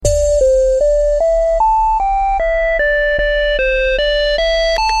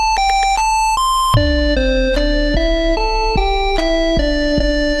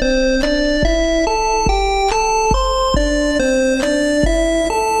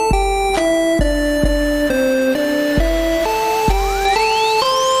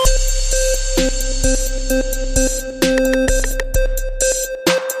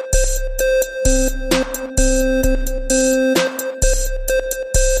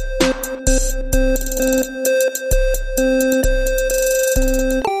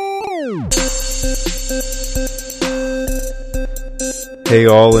Hey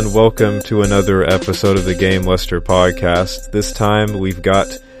all, and welcome to another episode of the Game Luster podcast. This time we've got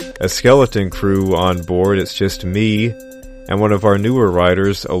a skeleton crew on board. It's just me and one of our newer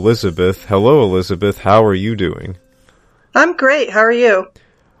writers, Elizabeth. Hello, Elizabeth. How are you doing? I'm great. How are you?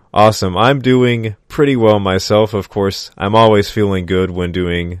 Awesome. I'm doing pretty well myself. Of course, I'm always feeling good when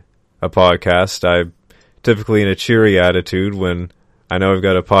doing a podcast. I'm typically in a cheery attitude when I know I've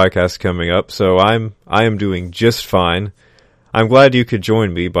got a podcast coming up, so I am doing just fine. I'm glad you could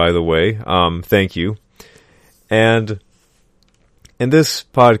join me, by the way. Thank you. And in this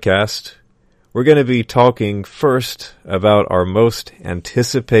podcast, we're going to be talking first about our most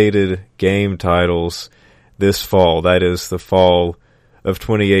anticipated game titles this fall. That is the fall of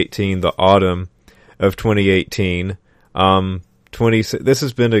 2018, the autumn of 2018. This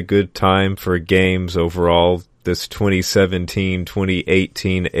has been a good time for games overall, this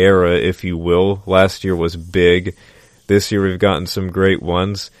 2017-2018 era, if you will. Last year was big. This year we've gotten some great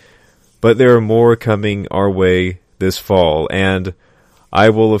ones, but there are more coming our way this fall, and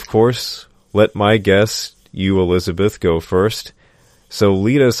I will, of course, let my guest, you, Elizabeth, go first. So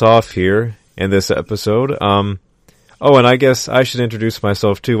lead us off here in this episode. And I guess I should introduce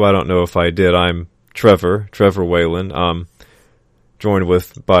myself too. I don't know if I did. I'm Trevor Whalen, joined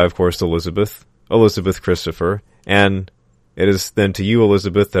by, of course, Elizabeth Christopher, and it is then to you,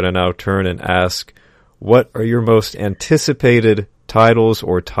 Elizabeth, that I now turn and ask, what are your most anticipated titles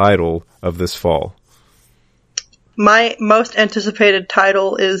or title of this fall? My most anticipated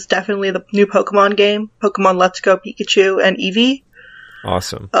title is definitely the new Pokemon game, Pokemon Let's Go Pikachu and Eevee.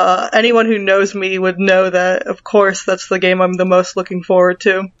 Awesome. Anyone who knows me would know that, of course, that's the game I'm the most looking forward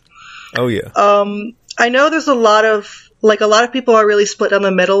to. Oh, yeah. I know there's a lot of people are really split down the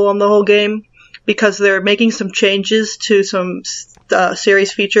middle on the whole game because they're making some changes to some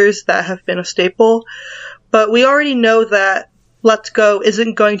series features that have been a staple, but we already know that Let's Go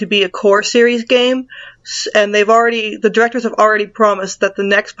isn't going to be a core series game, and the directors have already promised that the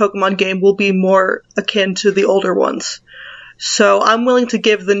next Pokemon game will be more akin to the older ones. So I'm willing to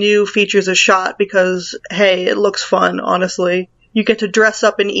give the new features a shot because, hey, it looks fun, honestly. You get to dress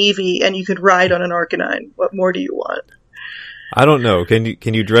up in Eevee and you could ride on an Arcanine. What more do you want? I don't know. Can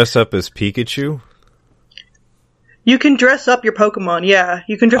you dress up as Pikachu? You can dress up your Pokemon, yeah.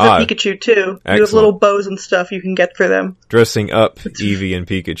 You can dress up Pikachu, too. Excellent. You have little bows and stuff you can get for them. Dressing up Eevee and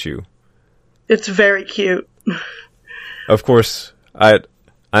Pikachu. It's very cute. Of course, I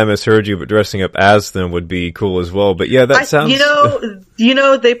misheard you, but dressing up as them would be cool as well. But yeah, that sounds...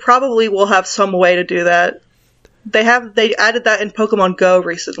 they probably will have some way to do that. They added that in Pokemon Go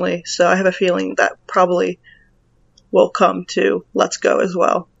recently, so I have a feeling that probably will come to Let's Go as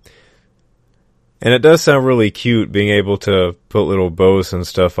well. And it does sound really cute being able to put little bows and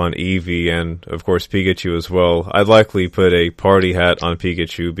stuff on Eevee and, of course, Pikachu as well. I'd likely put a party hat on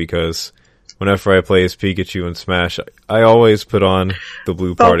Pikachu because whenever I play as Pikachu in Smash, I always put on the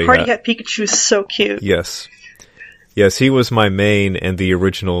blue party hat. Party hat Pikachu is so cute. Yes. Yes, he was my main in the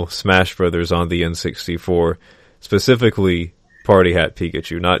original Smash Brothers on the N64. Specifically, party hat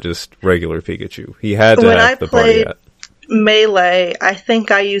Pikachu, not just regular Pikachu. He had to have the party hat. Melee, I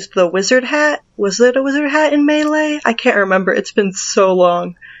think I used the wizard hat. Was it a wizard hat in Melee? I can't remember. It's been so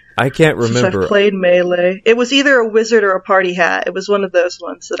long. I can't remember. Since I've played Melee. It was either a wizard or a party hat. It was one of those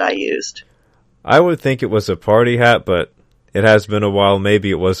ones that I used. I would think it was a party hat, but it has been a while.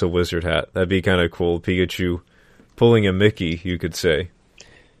 Maybe it was a wizard hat. That'd be kind of cool. Pikachu pulling a Mickey, you could say.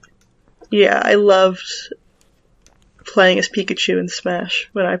 Yeah, I loved playing as Pikachu in Smash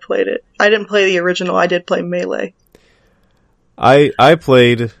when I played it. I didn't play the original. I did play Melee. I've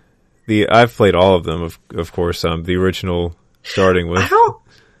played all of them, of course, the original starting with.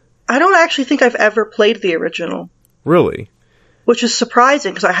 I don't actually think I've ever played the original. Really? Which is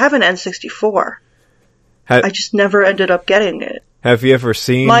surprising, because I have an N64. I just never ended up getting it. Have you ever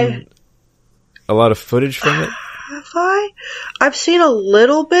seen a lot of footage from it? Have I? I've seen a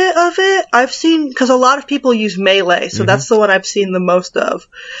little bit of it. Because a lot of people use Melee, so that's the one I've seen the most of.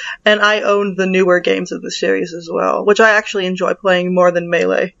 And I own the newer games of the series as well, which I actually enjoy playing more than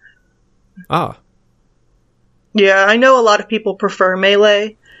Melee. Ah. Yeah, I know a lot of people prefer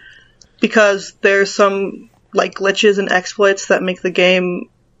Melee, because there's some, glitches and exploits that make the game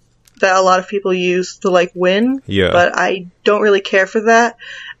that a lot of people use to, win. Yeah. But I don't really care for that.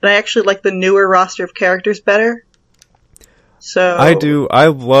 And I actually like the newer roster of characters better. So I do. I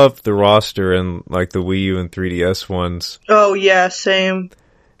love the roster and the Wii U and 3DS ones. Oh yeah, same.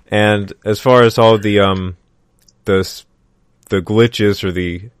 And as far as all the glitches or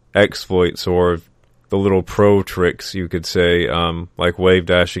the exploits or the little pro tricks, you could say, like wave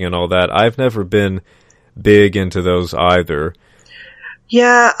dashing and all that, I've never been big into those either.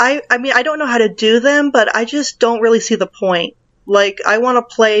 Yeah, I mean, I don't know how to do them, but I just don't really see the point. Like, I want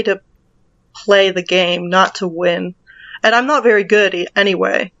to play the game, not to win. And I'm not very good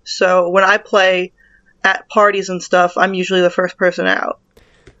anyway, so when I play at parties and stuff, I'm usually the first person out.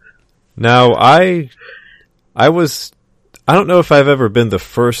 Now, I don't know if I've ever been the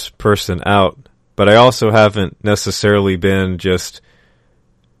first person out, but I also haven't necessarily been just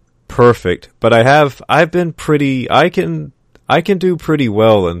perfect. But I've been I can do pretty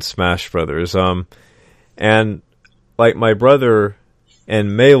well in Smash Brothers. And like my brother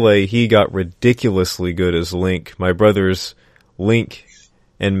in Melee, he got ridiculously good as Link. My brother's Link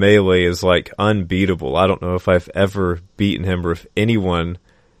in Melee is like unbeatable. I don't know if I've ever beaten him or if anyone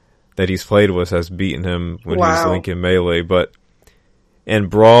that he's played with has beaten him when he was Link in Melee. But in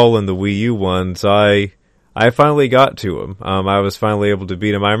Brawl and the Wii U ones, I finally got to him. I was finally able to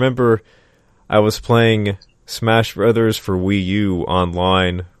beat him. I remember I was playing Smash Brothers for Wii U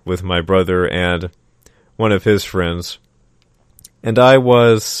online with my brother and one of his friends. And I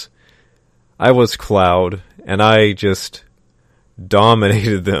was Cloud, and I just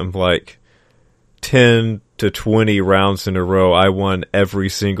dominated them like 10 to 20 rounds in a row. I won every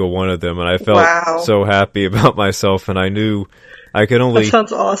single one of them, and I felt so happy about myself, and I knew I could only... That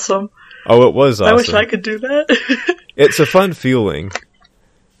sounds awesome. Oh, it was awesome. I wish I could do that. It's a fun feeling,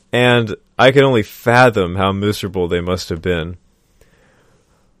 and I could only fathom how miserable they must have been.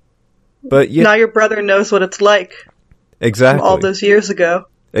 But now your brother knows what it's like. Exactly. From all those years ago.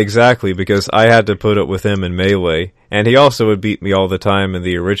 Exactly, because I had to put up with him in Melee, and he also would beat me all the time in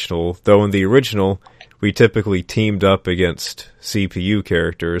the original, though in the original, we typically teamed up against CPU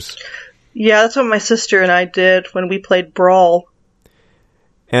characters. Yeah, that's what my sister and I did when we played Brawl.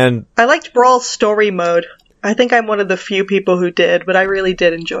 And I liked Brawl's story mode. I think I'm one of the few people who did, but I really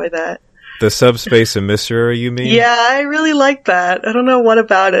did enjoy that. The Subspace Emissary, you mean? Yeah, I really liked that. I don't know what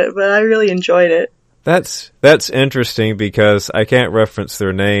about it, but I really enjoyed it. That's interesting because I can't reference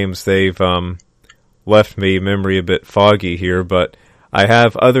their names. They've left me memory a bit foggy here, but I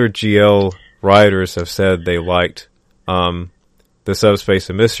have other GL writers have said they liked the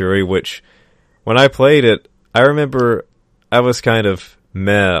Subspace Emissary, which when I played it, I remember I was kind of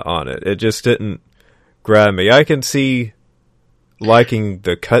meh on it. It just didn't grab me. I can see liking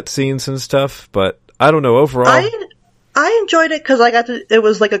the cutscenes and stuff, but I don't know, overall... I enjoyed it because it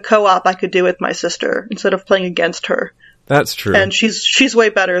was like a co-op I could do with my sister instead of playing against her. That's true. And she's way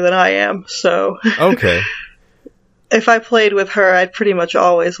better than I am, so... Okay. If I played with her, I'd pretty much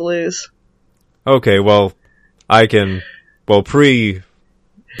always lose. Okay, well, pre-Brawl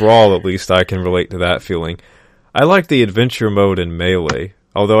at least, I can relate to that feeling. I like the adventure mode in Melee,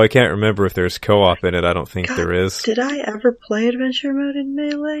 although I can't remember if there's co-op in it. I don't think there is. Did I ever play adventure mode in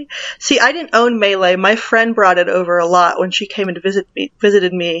Melee? See, I didn't own Melee. My friend brought it over a lot when she came and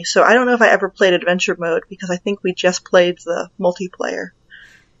visited me, so I don't know if I ever played adventure mode, because I think we just played the multiplayer.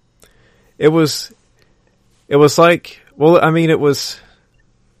 It was like, well, I mean, it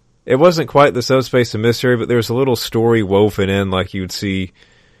wasn't quite the Subspace Emissary, but there was a little story woven in, like you'd see,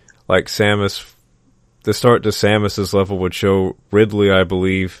 like Samus... The start to Samus's level would show Ridley, I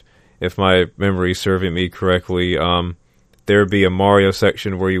believe, if my memory's serving me correctly. There would be a Mario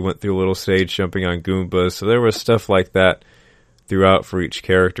section where you went through a little stage jumping on Goombas. So there was stuff like that throughout for each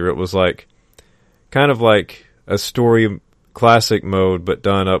character. It was like kind of like a story classic mode, but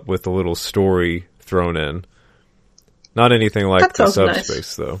done up with a little story thrown in. Not anything like the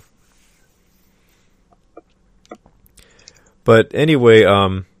Subspace, though. But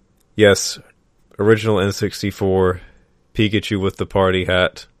anyway, yes. Original N64, Pikachu with the party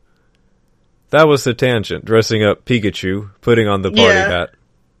hat. That was the tangent. Dressing up Pikachu, putting on the party hat.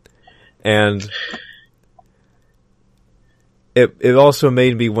 And it also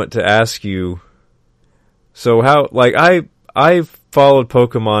made me want to ask you, so how, like, I followed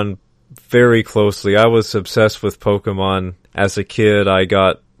Pokemon very closely. I was obsessed with Pokemon as a kid. I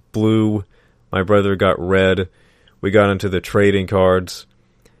got Blue, my brother got Red, we got into the trading cards.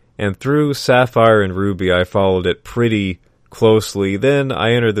 And through Sapphire and Ruby, I followed it pretty closely. Then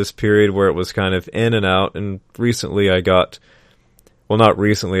I entered this period where it was kind of in and out, and recently I got, well, not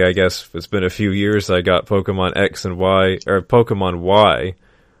recently, I guess it's been a few years, I got Pokemon X and Y, or Pokemon Y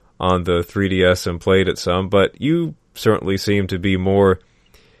on the 3DS and played it some, but you certainly seem to be more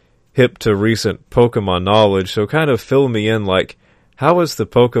hip to recent Pokemon knowledge, so kind of fill me in, like, how has the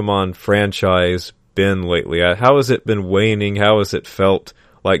Pokemon franchise been lately? How has it been waning? How has it felt?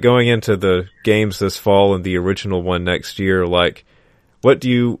 Like, going into the games this fall and the original one next year, like, how do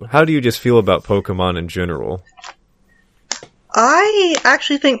you just feel about Pokemon in general? I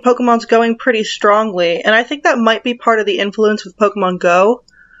actually think Pokemon's going pretty strongly, and I think that might be part of the influence with Pokemon Go.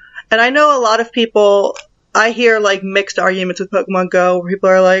 And I know a lot of people, I hear like mixed arguments with Pokemon Go, where people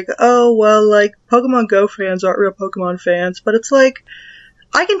are like, oh, well, like, Pokemon Go fans aren't real Pokemon fans. But it's like,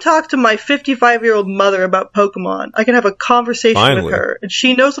 I can talk to my 55-year-old mother about Pokemon. I can have a conversation Finally. with her, and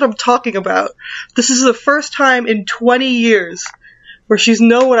she knows what I'm talking about. This is the first time in 20 years where she's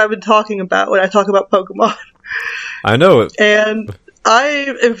known what I've been talking about when I talk about Pokemon. I know it. And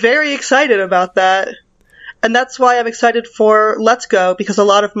I am very excited about that. And that's why I'm excited for Let's Go, because a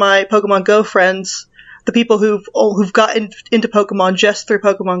lot of my Pokemon Go friends, the people who've gotten into Pokemon just through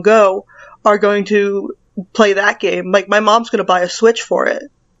Pokemon Go, are going to play that game. Like, my mom's going to buy a Switch for it.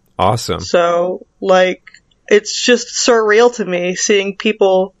 Awesome. So, like, it's just surreal to me seeing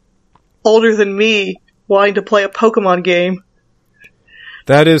people older than me wanting to play a Pokemon game.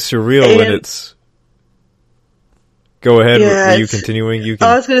 That is surreal, and it's... Go ahead, Yeah, are you continuing? You can...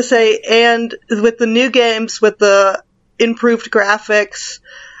 I was going to say, and with the new games, with the improved graphics,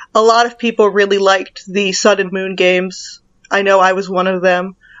 a lot of people really liked the Sun and Moon games. I know I was one of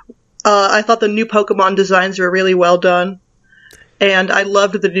them. I thought the new Pokemon designs were really well done, and I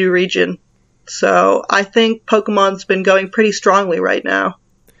loved the new region. So I think Pokemon's been going pretty strongly right now.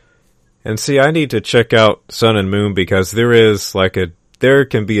 And see, I need to check out Sun and Moon because there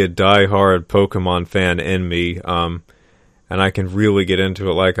can be a die-hard Pokemon fan in me, and I can really get into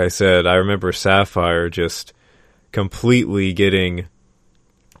it. Like I said, I remember Sapphire just completely getting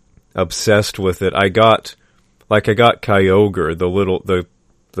obsessed with it. I got Kyogre,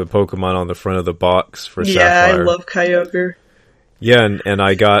 the Pokemon on the front of the box for Sapphire. Yeah, I love Kyogre. Yeah, and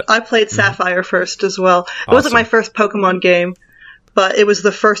I played Sapphire first as well. It wasn't my first Pokemon game, but it was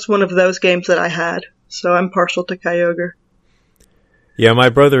the first one of those games that I had, so I'm partial to Kyogre. Yeah, my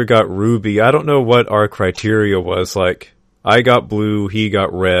brother got Ruby. I don't know what our criteria was. Like, I got blue, he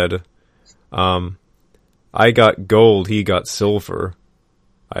got red. I got gold, he got silver,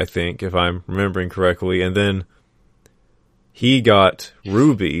 I think, if I'm remembering correctly. And then he got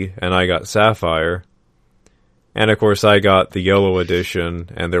ruby, and I got sapphire. And of course, I got the yellow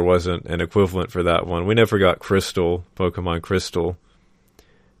edition, and there wasn't an equivalent for that one. We never got Crystal, Pokemon Crystal.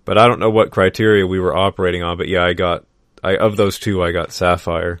 But I don't know what criteria we were operating on, but yeah, of those two, I got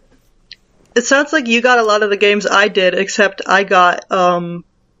Sapphire. It sounds like you got a lot of the games I did, except I got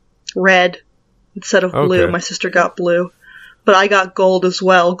red instead of blue. Okay. My sister got blue. But I got gold as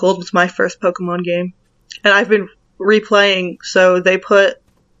well. Gold was my first Pokemon game. And I've been replaying, so they put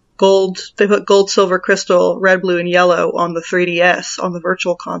gold, silver, crystal, red, blue, and yellow on the 3DS, on the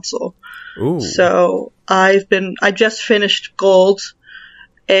Virtual Console. Ooh. So I just finished gold,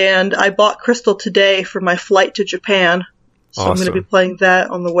 and I bought crystal today for my flight to Japan. So Awesome. I'm going to be playing that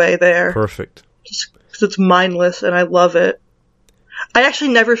on the way there. Perfect. Just because it's mindless and I love it. I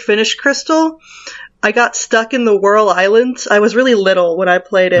actually never finished Crystal. I got stuck in the Whirl Islands. I was really little when I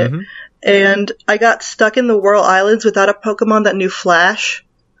played it. Mm-hmm. And I got stuck in the Whirl Islands without a Pokemon that knew Flash.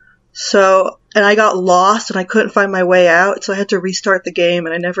 And I got lost and I couldn't find my way out, so I had to restart the game,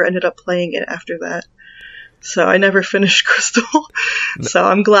 and I never ended up playing it after that. So I never finished Crystal. So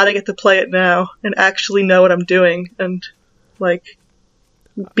I'm glad I get to play it now and actually know what I'm doing and,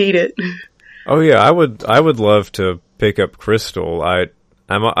 beat it. Oh yeah, I would love to pick up Crystal.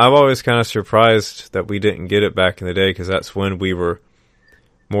 I'm always kind of surprised that we didn't get it back in the day, because that's when we were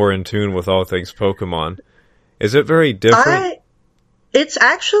more in tune with all things Pokemon. Is it very different? It's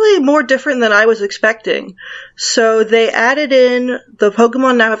actually more different than I was expecting. So they added in, the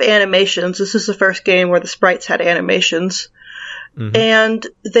Pokemon now have animations. This is the first game where the sprites had animations. Mm-hmm. And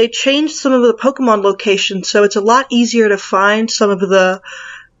they changed some of the Pokemon locations, so it's a lot easier to find some of the...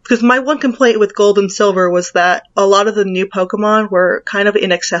 Because my one complaint with Gold and Silver was that a lot of the new Pokemon were kind of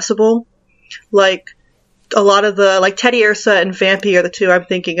inaccessible. A lot of the, Teddiursa and Vampy are the two I'm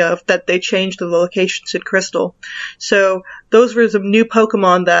thinking of, that they changed the locations in Crystal. So those were some new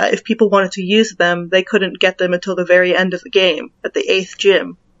Pokemon that if people wanted to use them, they couldn't get them until the very end of the game, at the 8th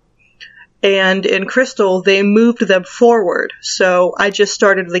gym. And in Crystal, they moved them forward. So I just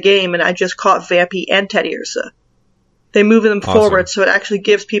started the game and I just caught Vampy and Teddiursa. They move them forward, so it actually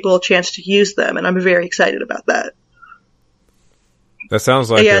gives people a chance to use them, and I'm very excited about that. That sounds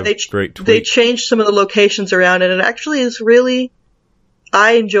like a great tweak. They changed some of the locations around, and it actually is really...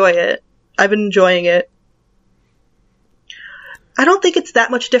 I enjoy it. I've been enjoying it. I don't think it's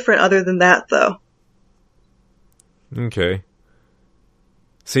that much different other than that, though. Okay.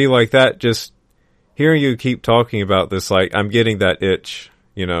 See, that, just hearing you keep talking about this, I'm getting that itch,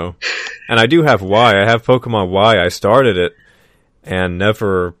 And I do have Y. I have Pokemon Y. I started it and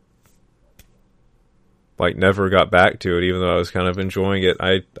never, like never got back to it, even though I was kind of enjoying it.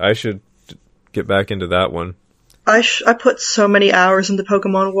 I should get back into that one. I put so many hours into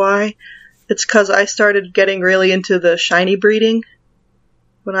Pokemon Y. It's because I started getting really into the shiny breeding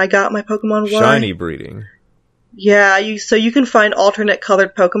when I got my Pokemon Y. Shiny breeding? Yeah, so you can find alternate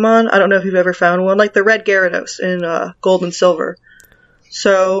colored Pokemon. I don't know if you've ever found one, like the red Gyarados in Gold and Silver.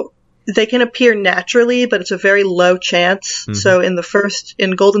 So they can appear naturally, but it's a very low chance. Mm-hmm. So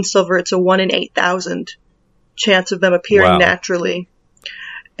in Gold and Silver, it's a 1 in 8,000 chance of them appearing naturally.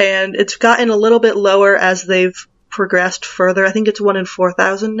 And it's gotten a little bit lower as they've progressed further. I think it's 1 in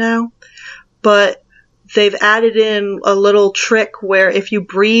 4,000 now. But they've added in a little trick where if you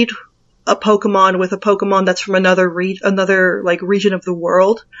breed a Pokemon with a Pokemon that's from another region of the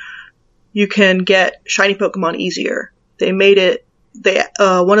world, you can get shiny Pokemon easier. They made it.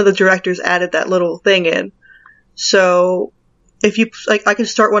 One of the directors added that little thing in. So if you I can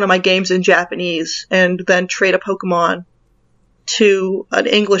start one of my games in Japanese and then trade a Pokemon to an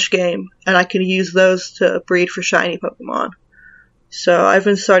English game, and I can use those to breed for shiny Pokemon. So I've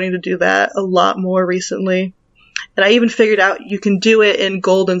been starting to do that a lot more recently. And I even figured out you can do it in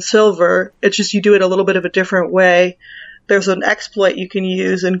Gold and Silver. It's just you do it a little bit of a different way. There's an exploit you can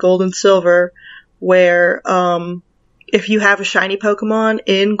use in Gold and Silver where if you have a shiny Pokemon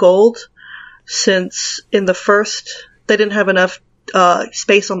in Gold, since in the first they didn't have enough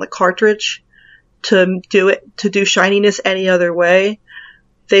space on the cartridge to do shininess any other way,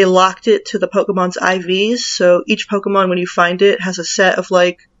 they locked it to the Pokemon's IVs. So each Pokemon, when you find it, has a set of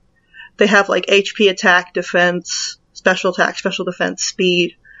they have HP, attack, defense, special attack, special defense,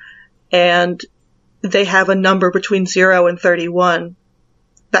 speed, and they have a number between 0 and 31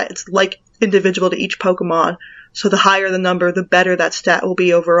 that's individual to each Pokemon. So the higher the number, the better that stat will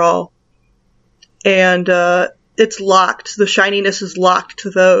be overall. And it's locked. The shininess is locked to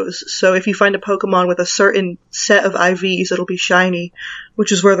those. So if you find a Pokemon with a certain set of IVs, it'll be shiny,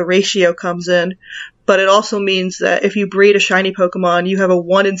 which is where the ratio comes in. But it also means that if you breed a shiny Pokemon, you have a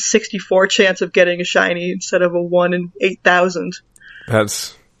 1 in 64 chance of getting a shiny instead of a 1 in 8,000.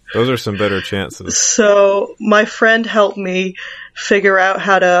 Those are some better chances. So my friend helped me figure out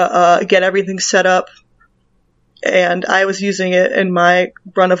how to get everything set up. And I was using it in my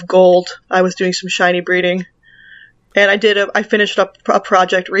run of Gold. I was doing some shiny breeding. And I finished up a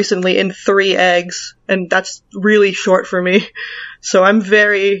project recently in 3 eggs, and that's really short for me. So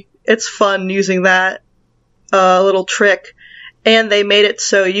it's fun using that little trick. And they made it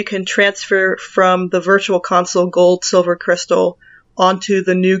so you can transfer from the Virtual Console Gold, Silver, Crystal onto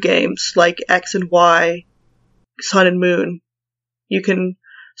the new games like X and Y, Sun and Moon.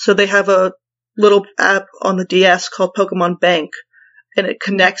 So they have a little app on the DS called Pokemon Bank, and it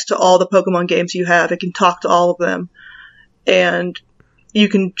connects to all the Pokemon games you have. It can talk to all of them. And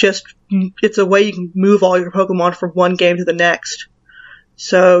it's a way you can move all your Pokemon from one game to the next.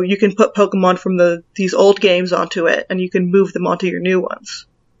 So you can put Pokemon from these old games onto it, and you can move them onto your new ones,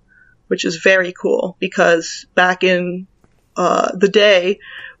 which is very cool, because back in the day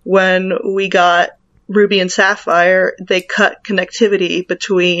when we got Ruby and Sapphire, they cut connectivity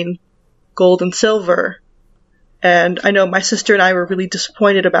between Gold and Silver. And I know my sister and I were really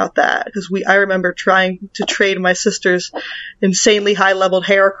disappointed about that, because I remember trying to trade my sister's insanely high-leveled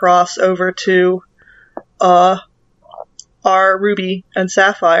Heracross over to our Ruby and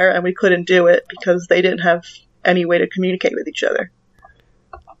Sapphire, and we couldn't do it because they didn't have any way to communicate with each other.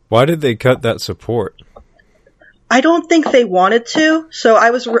 Why did they cut that support? I don't think they wanted to. So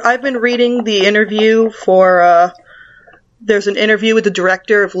I've been reading the interview for there's an interview with the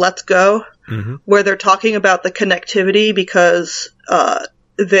director of Let's Go, mm-hmm. where they're talking about the connectivity because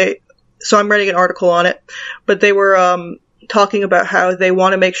so I'm writing an article on it, but they were talking about how they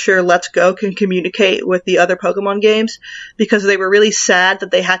want to make sure Let's Go can communicate with the other Pokemon games, because they were really sad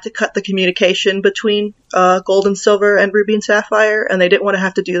that they had to cut the communication between Gold and Silver and Ruby and Sapphire, and they didn't want to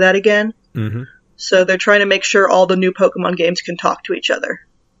have to do that again. Mm-hmm. So they're trying to make sure all the new Pokemon games can talk to each other,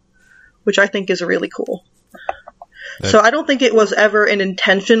 which I think is really cool. So I don't think it was ever an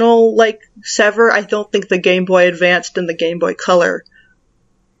intentional, sever. I don't think the Game Boy Advanced and the Game Boy Color,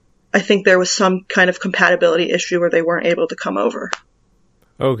 I think there was some kind of compatibility issue where they weren't able to come over.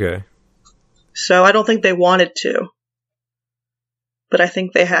 Okay. So I don't think they wanted to, but I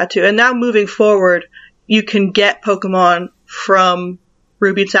think they had to. And now moving forward, you can get Pokemon from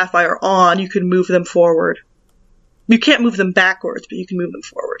Ruby and Sapphire on. You can move them forward. You can't move them backwards, but you can move them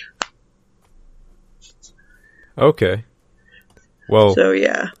forward. Okay. Well, so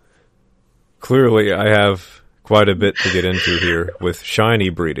yeah. Clearly I have quite a bit to get into here with shiny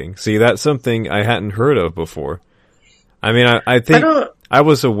breeding. See, that's something I hadn't heard of before. I mean, I think I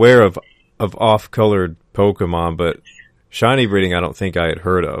was aware of off-colored Pokemon, but shiny breeding I don't think I had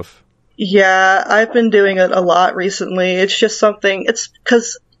heard of. Yeah, I've been doing it a lot recently. It's just something, it's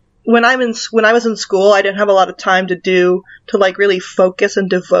because when I was in school, I didn't have a lot of time to like really focus and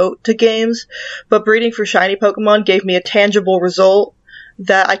devote to games, but breeding for shiny Pokemon gave me a tangible result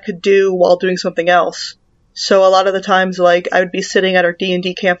that I could do while doing something else. So a lot of the times, like, I would be sitting at our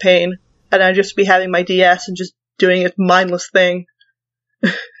D&D campaign, and I'd just be having my DS and just doing a mindless thing.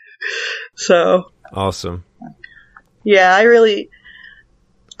 So. Awesome. Yeah, I really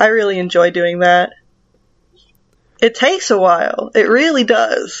enjoy doing that. It takes a while. It really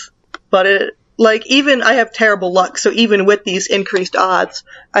does. But I have terrible luck, so even with these increased odds,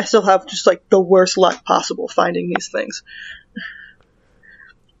 I still have just, like, the worst luck possible finding these things.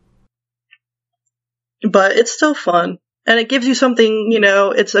 But it's still fun. And it gives you something,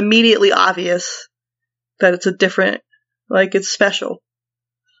 it's immediately obvious that it's it's special.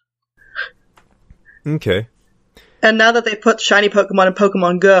 Okay. And now that they put shiny Pokemon in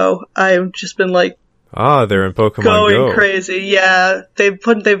Pokemon Go, I've just been like, they're in Pokemon going Go. Crazy. Yeah, they've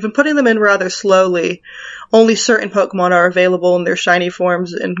been putting them in rather slowly. Only certain Pokemon are available in their shiny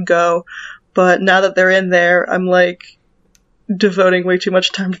forms in Go, but now that they're in there, I'm like devoting way too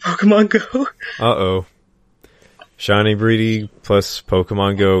much time to Pokemon Go. Uh-oh. Shiny breeding plus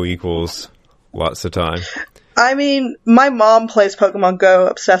Pokemon Go equals lots of time. I mean, my mom plays Pokemon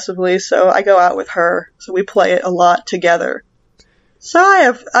Go obsessively, so I go out with her, so we play it a lot together. So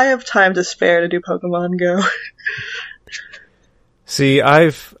I have time to spare to do Pokemon Go. See,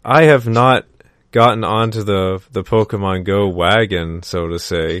 I have not gotten onto the Pokemon Go wagon, so to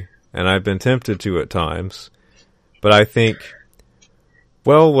say, and I've been tempted to at times. But I think,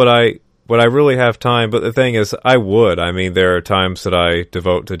 well, would I really have time? But the thing is, I would. I mean, there are times that I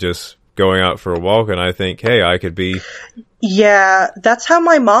devote to just going out for a walk, and I think, hey, I could be... Yeah, that's how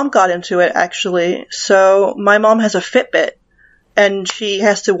my mom got into it, actually. So my mom has a Fitbit, and she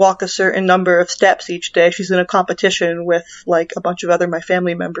has to walk a certain number of steps each day. She's in a competition with, like, a bunch of my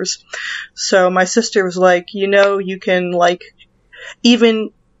family members. So my sister was like, you can, like,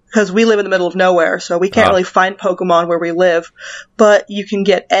 even... Because we live in the middle of nowhere, so we can't really find Pokemon where we live. But you can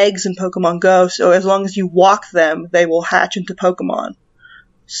get eggs in Pokemon Go, so as long as you walk them, they will hatch into Pokemon.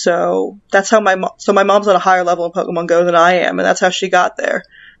 So that's how my mom's on a higher level in Pokemon Go than I am, and that's how she got there.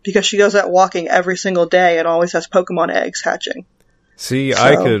 Because she goes out walking every single day and always has Pokemon eggs hatching. See, so.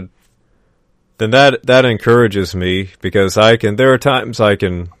 I could... Then that encourages me, because there are times I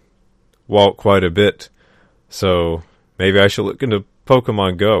can walk quite a bit. So maybe I should look into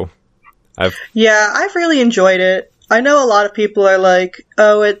Pokemon Go. I've really enjoyed it. I know a lot of people are like,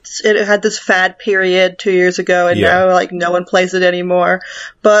 oh, it had this fad period 2 years ago, and now, like, no one plays it anymore.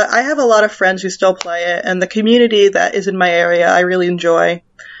 But I have a lot of friends who still play it, and the community that is in my area, I really enjoy.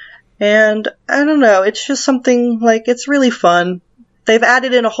 And I don't know, it's just something, like, it's really fun. They've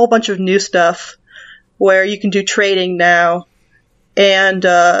added in a whole bunch of new stuff where you can do trading now, and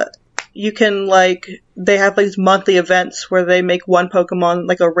you can, like, they have these monthly events where they make one Pokemon,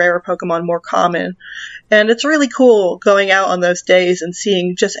 like a rarer Pokemon, more common. And it's really cool going out on those days and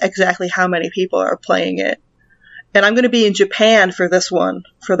seeing just exactly how many people are playing it. And I'm going to be in Japan for this one,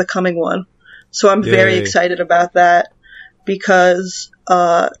 for the coming one. So I'm very excited about that because,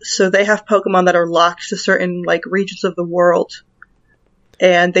 so they have Pokemon that are locked to certain, like, regions of the world.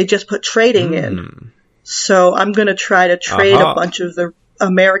 And they just put trading in. So I'm going to try to trade a bunch of the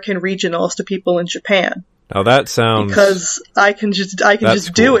American regionals to people in Japan. Now that sounds... Because I can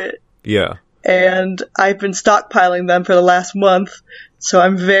just do it. Yeah. And I've been stockpiling them for the last month, so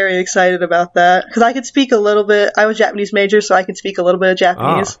I'm very excited about that. Because I can speak a little bit, I was a Japanese major, so I can speak a little bit of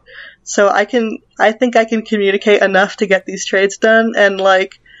Japanese. So I think I can communicate enough to get these trades done, and,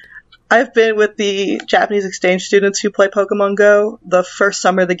 like, I've been with the Japanese exchange students who play Pokemon Go the first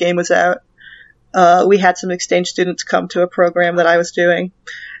summer the game was out. We had some exchange students come to a program that I was doing,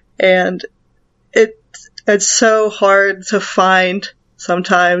 and it's so hard to find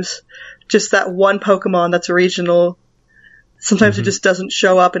sometimes just that one Pokemon that's regional. Sometimes it just doesn't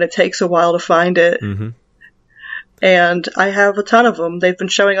show up and it takes a while to find it. And I have a ton of them. They've been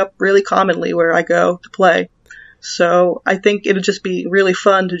showing up really commonly where I go to play. So I think it'll just be really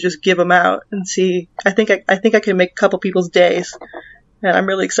fun to just give them out and see. I think I can make a couple people's days, and I'm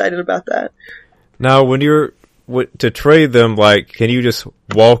really excited about that. Now, when you're to trade them, like, can you just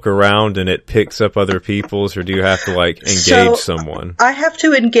walk around and it picks up other people's, or do you have to, like, engage someone? I have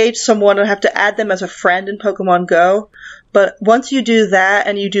to engage someone and have to add them as a friend in Pokemon Go. But once you do that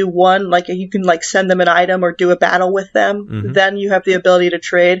and you do one, like, you can, like, send them an item or do a battle with them, then you have the ability to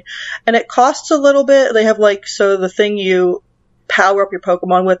trade. And it costs a little bit. They have, like, so the thing you power up your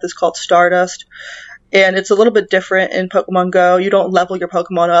Pokemon with is called Stardust. And it's a little bit different in Pokemon Go. You don't level your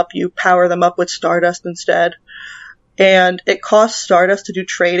Pokemon up, you power them up with Stardust instead. And it costs Stardust to do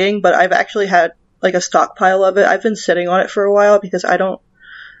trading, but I've actually had like a stockpile of it. I've been sitting on it for a while because a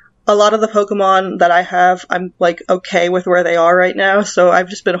lot of the Pokemon that I have, I'm like okay with where they are right now, so I've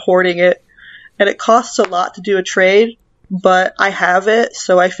just been hoarding it. And it costs a lot to do a trade, but I have it,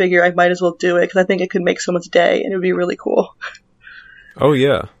 so I figure I might as well do it because I think it could make someone's day and it would be really cool. Oh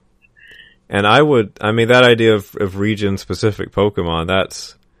yeah. And that idea of region-specific Pokemon,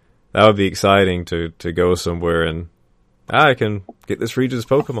 that would be exciting to go somewhere and I can get this region's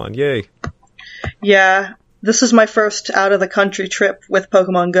Pokemon, yay. Yeah, this is my first out-of-the-country trip with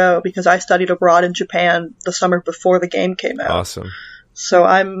Pokemon Go because I studied abroad in Japan the summer before the game came out. Awesome. So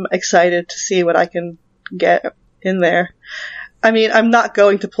I'm excited to see what I can get in there. I mean, I'm not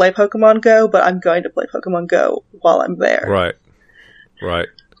going to play Pokemon Go, but I'm going to play Pokemon Go while I'm there. Right.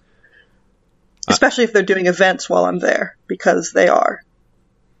 Especially if they're doing events while I'm there, because they are.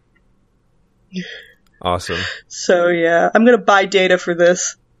 Awesome. So yeah, I'm going to buy data for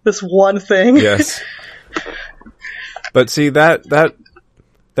this one thing. Yes. But see, that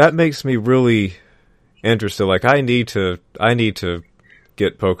makes me really interested. Like, I need to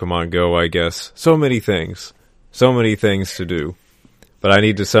get Pokemon Go, I guess. So many things to do. But I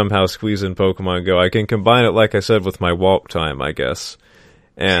need to somehow squeeze in Pokemon Go. I can combine it, like I said, with my walk time, I guess.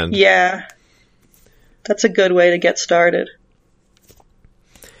 And yeah. That's a good way to get started.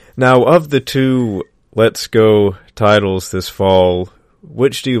 Now, of the two Let's Go titles this fall,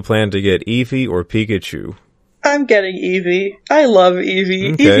 which do you plan to get, Eevee or Pikachu? I'm getting Eevee. I love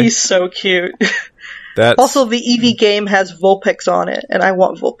Eevee. Okay. Eevee's so cute. Also, the Eevee game has Vulpix on it, and I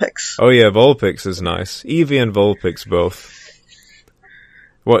want Vulpix. Oh yeah, Vulpix is nice. Eevee and Vulpix both.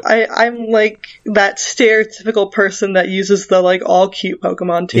 What? I'm like that stereotypical person that uses the like all cute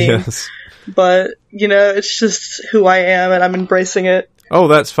Pokemon team. Yes. But, it's just who I am, and I'm embracing it. Oh,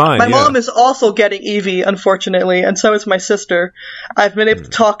 that's fine. My mom is also getting Eevee, unfortunately, and so is my sister. I've been able to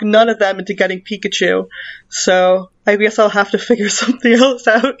talk none of them into getting Pikachu, so I guess I'll have to figure something else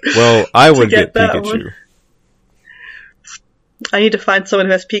out. Well, I would get Pikachu. One. I need to find someone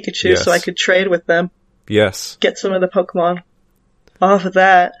who has Pikachu so I could trade with them. Yes. Get some of the Pokemon off of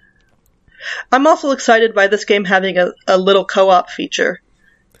that. I'm also excited by this game having a little co-op feature.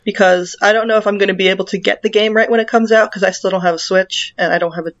 Because I don't know if I'm going to be able to get the game right when it comes out, because I still don't have a Switch, and I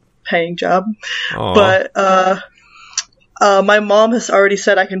don't have a paying job. Aww. But my mom has already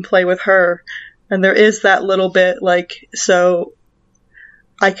said I can play with her, and there is that little bit, so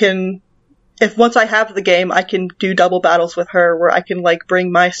I can, if once I have the game, I can do double battles with her, where I can,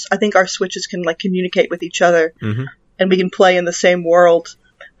 bring I think our Switches can, communicate with each other, and we can play in the same world.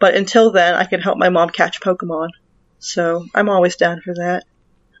 But until then, I can help my mom catch Pokemon. So, I'm always down for that.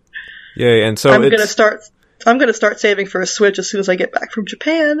 Yeah, and so I'm gonna start saving for a Switch as soon as I get back from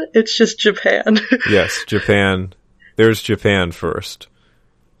Japan. It's just Japan. Yes, Japan. There's Japan first.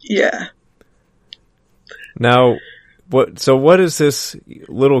 Yeah. Now, what is this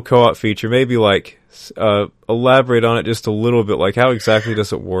little co-op feature? Maybe elaborate on it just a little bit. Like, how exactly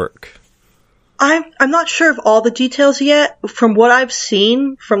does it work? I'm not sure of all the details yet. From what I've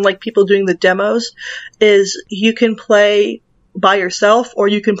seen from people doing the demos, is you can play by yourself, or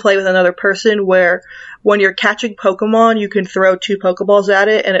you can play with another person, where when you're catching Pokemon, you can throw 2 Pokeballs at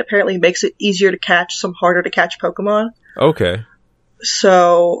it, and it apparently makes it easier to catch some harder to catch Pokemon. Okay.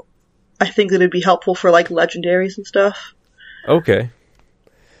 So, I think that it'd be helpful for, legendaries and stuff. Okay.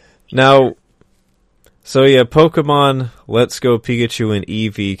 Now, so yeah, Pokemon Let's Go Pikachu and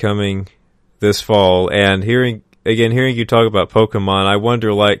Eevee coming this fall, and hearing you talk about Pokemon, I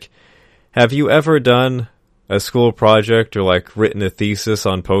wonder, have you ever done a school project or written a thesis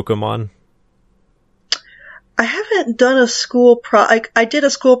on Pokemon? I haven't done a school I did a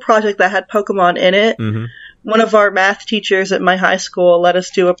school project that had Pokemon in it. Mm-hmm. One of our math teachers at my high school let us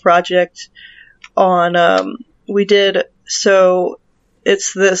do a project on,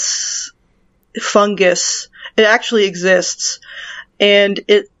 it's this fungus. It actually exists, and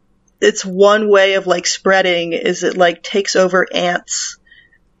it's one way of spreading is it takes over ants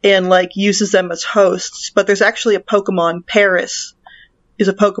and uses them as hosts, but there's actually a Pokemon. Paris is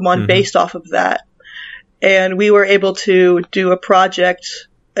a Pokemon based off of that. And we were able to do a project.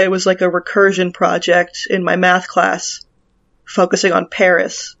 It was a recursion project in my math class focusing on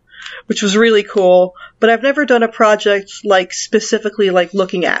Paris, which was really cool. But I've never done a project specifically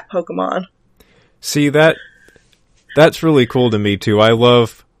looking at Pokemon. See, that's really cool to me too. I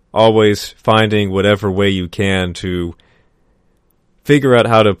love always finding whatever way you can to figure out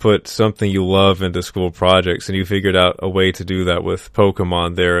how to put something you love into school projects, and you figured out a way to do that with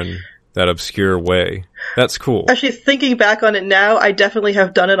Pokemon there, and that obscure way. That's cool. Actually, thinking back on it now, I definitely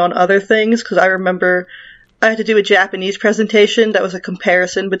have done it on other things, because I remember I had to do a Japanese presentation that was a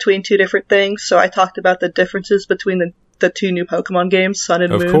comparison between two different things, so I talked about the differences between the two new Pokemon games, Sun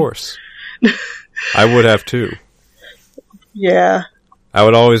and Moon. Of course. I would have too. Yeah. I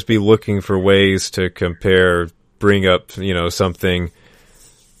would always be looking for ways to compare, bring up, something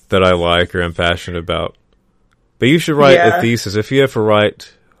that I like or am passionate about. But you should write a thesis. If you ever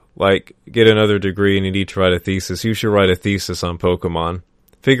write, get another degree and you need to write a thesis, you should write a thesis on Pokemon.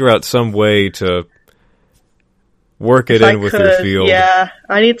 Figure out some way to work it in with your field. Yeah,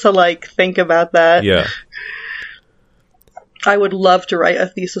 I need to, think about that. Yeah. I would love to write a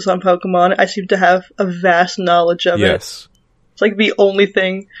thesis on Pokemon. I seem to have a vast knowledge of it. Yes. It's the only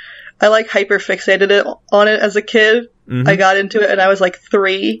thing. I hyper fixated on it as a kid. Mm-hmm. I got into it and I was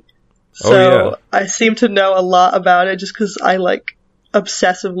 3. So I seem to know a lot about it just because I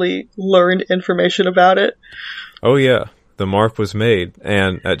obsessively learned information about it. Oh yeah. The mark was made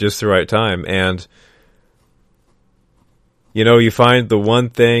and at just the right time. And you find the one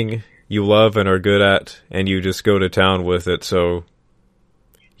thing you love and are good at, and you just go to town with it. So,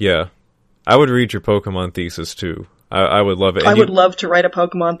 yeah. I would read your Pokemon thesis, too. I would love it. And I would love to write a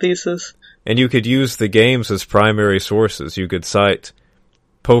Pokemon thesis. And you could use the games as primary sources. You could cite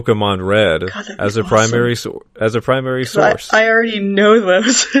Pokemon Red as a primary source. I already know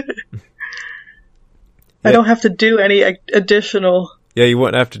those. I don't have to do any additional... Yeah, you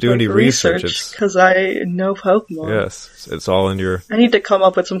wouldn't have to do any research. Because I know Pokemon. Yes, it's all in your... I need to come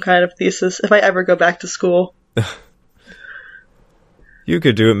up with some kind of thesis if I ever go back to school. You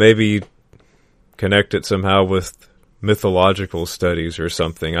could do it, maybe connect it somehow with mythological studies or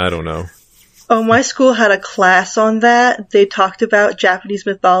something. I don't know. Oh, my school had a class on that. They talked about Japanese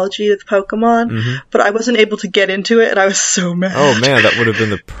mythology with Pokemon, but I wasn't able to get into it, and I was so mad. Oh man, that would have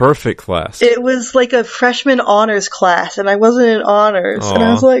been the perfect class. It was a freshman honors class, and I wasn't in honors. Aww. And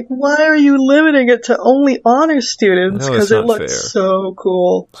I was like, why are you limiting it to only honors students? Because it looks so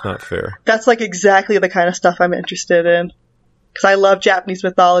cool. It's not fair. That's exactly the kind of stuff I'm interested in. Because I love Japanese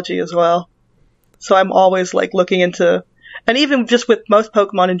mythology as well. So I'm always looking into... And even just with most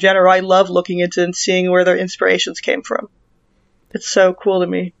Pokemon in general, I love looking into and seeing where their inspirations came from. It's so cool to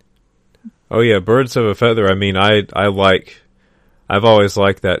me. Oh yeah, Birds of a Feather. I mean, I've always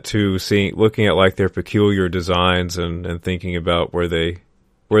liked that too. Looking at their peculiar designs and thinking about where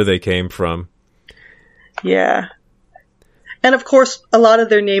they came from. Yeah. And of course, a lot of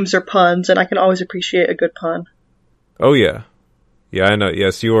their names are puns, and I can always appreciate a good pun. Oh yeah. Yeah, I know.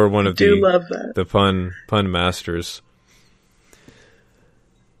 Yes, you are one of love that. The pun masters.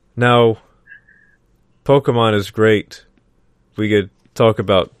 Now, Pokemon is great. We could talk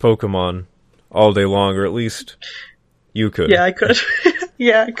about Pokemon all day long, or at least you could. Yeah, I could.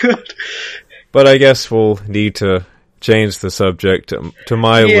 Yeah, I could. But I guess we'll need to change the subject to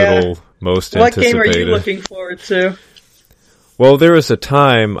my little most anticipated. What game are you looking forward to? Well, there was a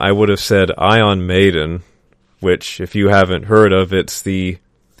time I would have said Ion Maiden, which, if you haven't heard of, it's the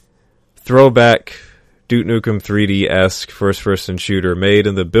throwback Duke Nukem 3D-esque first-person shooter made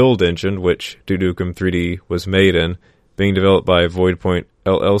in the Build engine, which Duke Nukem 3D was made in, being developed by Voidpoint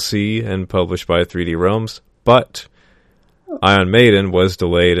LLC and published by 3D Realms, but Ion Maiden was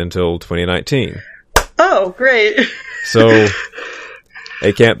delayed until 2019. Oh, great. So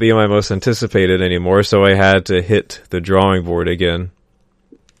it can't be my most anticipated anymore, so I had to hit the drawing board again.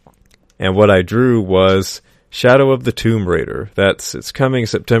 And what I drew was Shadow of the Tomb Raider. It's coming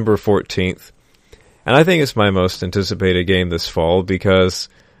September 14th. And I think it's my most anticipated game this fall because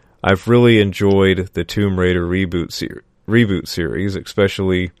I've really enjoyed the Tomb Raider reboot series,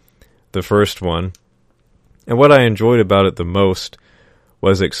 especially the first one. And what I enjoyed about it the most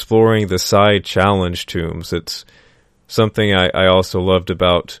was exploring the side challenge tombs. It's something I also loved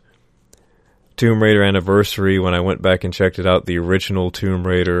about Tomb Raider Anniversary when I went back and checked it out, the original Tomb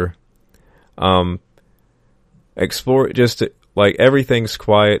Raider. Everything's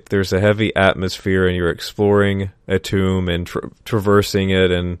quiet, there's a heavy atmosphere, and you're exploring a tomb and traversing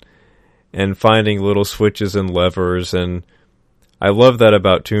it and finding little switches and levers, and I love that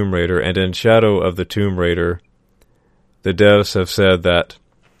about Tomb Raider. And in Shadow of the Tomb Raider, the devs have said that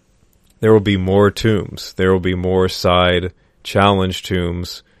there will be more tombs. There will be more side challenge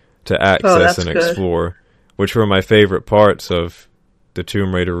tombs to access and explore, which were my favorite parts of the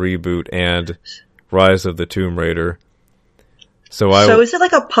Tomb Raider reboot and Rise of the Tomb Raider. So is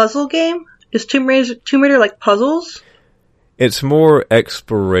it a puzzle game? Is Tomb Raider puzzles? It's more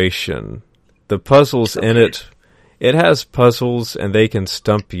exploration. The puzzles in it has puzzles and they can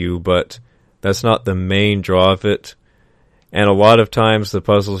stump you, but that's not the main draw of it. And a lot of times the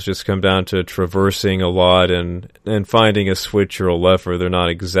puzzles just come down to traversing a lot and finding a switch or a lever. They're not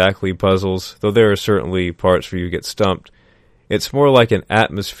exactly puzzles, though there are certainly parts where you get stumped. It's more like an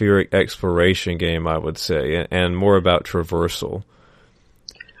atmospheric exploration game, I would say, and more about traversal.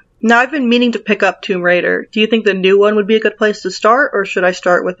 Now, I've been meaning to pick up Tomb Raider. Do you think the new one would be a good place to start, or should I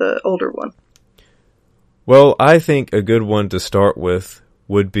start with the older one? Well, I think a good one to start with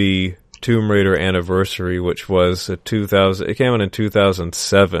would be Tomb Raider Anniversary, which was it came out in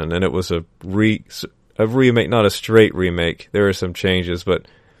 2007, and it was a remake, not a straight remake. There are some changes, but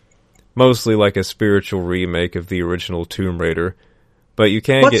mostly like a spiritual remake of the original Tomb Raider. But you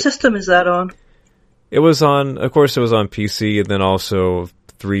can What system is that on? It was on PC, and then also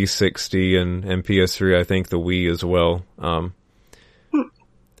 360 and PS3, I think the Wii as well.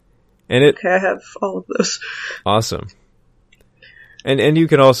 Okay, I have all of those. Awesome. And you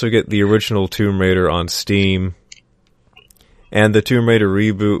can also get the original Tomb Raider on Steam. And the Tomb Raider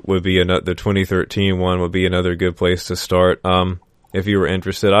reboot would be the 2013 one would be another good place to start. If you were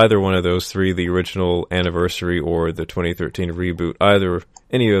interested, either one of those three, the original Anniversary or the 2013 reboot,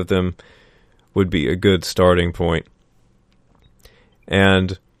 any of them would be a good starting point.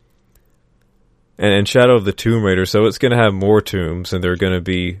 And Shadow of the Tomb Raider, so it's going to have more tombs, and they're going to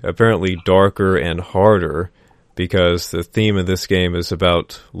be apparently darker and harder, because the theme of this game is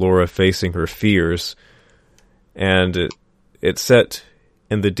about Laura facing her fears. And it's set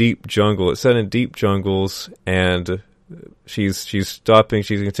in the deep jungle. It's set in deep jungles, and she's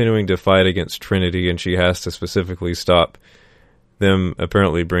continuing to fight against Trinity, and she has to specifically stop them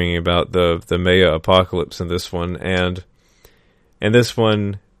apparently bringing about the Maya apocalypse in this one. And this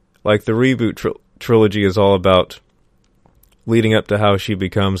one, like the reboot trilogy, is all about leading up to how she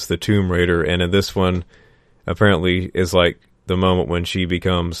becomes the Tomb Raider, and in this one apparently is like the moment when she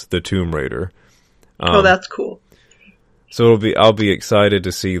becomes the Tomb Raider. That's cool. So I'll be excited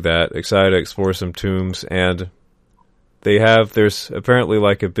to see that, excited to explore some tombs, and there's apparently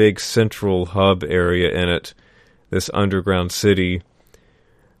like a big central hub area in it, this underground city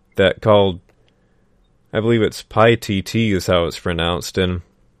that called, I believe it's Paititi is how it's pronounced, and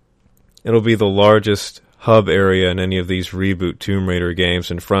it'll be the largest hub area in any of these reboot Tomb Raider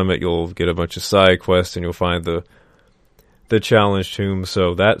games, and from it you'll get a bunch of side quests and you'll find the challenge tomb.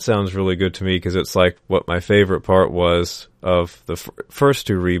 So that sounds really good to me, because it's like what my favorite part was of the first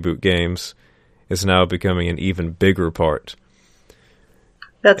two reboot games is now becoming an even bigger part.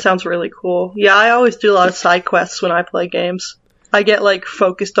 That sounds really cool. Yeah, I always do a lot of side quests when I play games. I get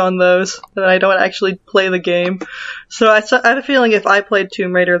focused on those, and I don't actually play the game. So I have a feeling if I played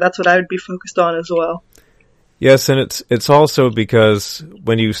Tomb Raider, that's what I would be focused on as well. Yes, and it's also because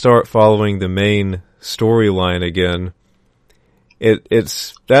when you start following the main storyline again,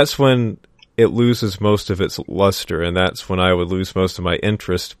 that's when it loses most of its luster, and that's when I would lose most of my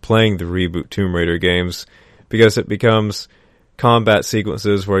interest playing the reboot Tomb Raider games, because it becomes combat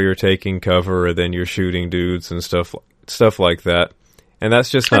sequences where you're taking cover and then you're shooting dudes and stuff like that. And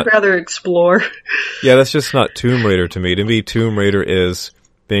that's just not... I'd rather explore. Yeah, that's just not Tomb Raider to me. To me, Tomb Raider is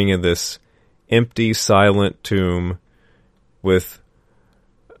being in this empty, silent tomb with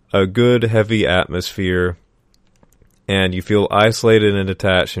a good, heavy atmosphere, and you feel isolated and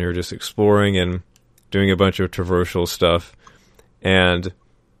detached, and you're just exploring and doing a bunch of traversal stuff. And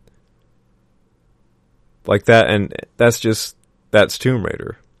like that, and that's Tomb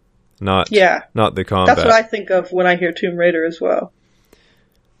Raider. Not the combat. That's what I think of when I hear Tomb Raider as well.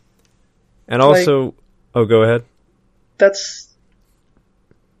 And also, go ahead. That's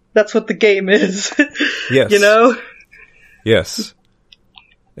what the game is. Yes. You know? Yes.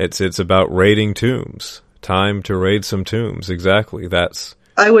 It's about raiding tombs. Time to raid some tombs. Exactly.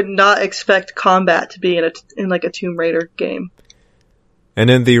 I would not expect combat to be in like a Tomb Raider game. And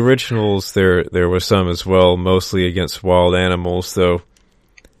in the originals, there was some as well, mostly against wild animals, though.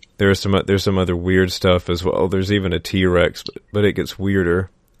 There's some other weird stuff as well. There's even a T-Rex, but it gets weirder.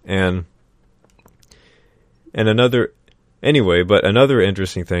 And another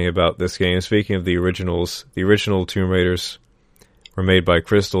interesting thing about this game, speaking of the originals, the original Tomb Raiders were made by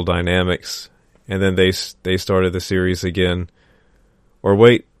Crystal Dynamics, and then they started the series again. Or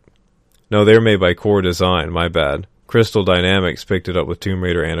wait, no, they're made by Core Design, my bad. Crystal Dynamics picked it up with Tomb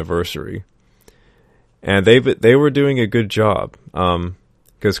Raider Anniversary. And they were doing a good job.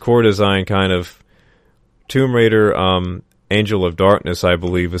 Because Core Design Tomb Raider Angel of Darkness, I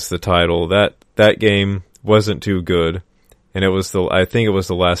believe, is the title. That game wasn't too good, and I think it was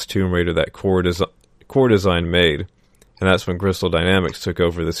the last Tomb Raider that Core Design made, and that's when Crystal Dynamics took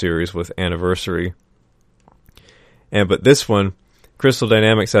over the series with Anniversary. But this one, Crystal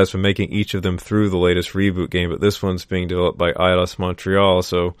Dynamics has been making each of them through the latest reboot game, but this one's being developed by Eidos Montreal,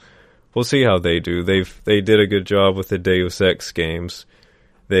 so we'll see how they do. They did a good job with the Deus Ex games.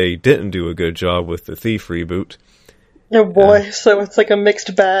 They didn't do a good job with the Thief reboot. Oh boy, so it's like a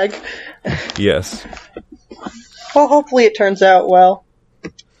mixed bag. Yes. Well, hopefully it turns out well.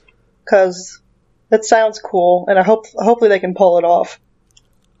 Because it sounds cool, and hopefully they can pull it off.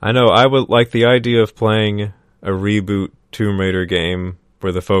 I know, I would like the idea of playing a reboot Tomb Raider game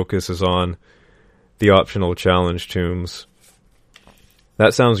where the focus is on the optional challenge tombs.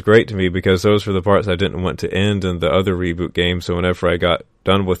 That sounds great to me because those were the parts I didn't want to end in the other reboot game, so whenever I got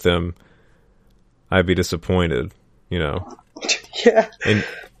done with them, I'd be disappointed, you know. Yeah. And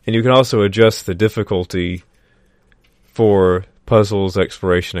you can also adjust the difficulty for puzzles,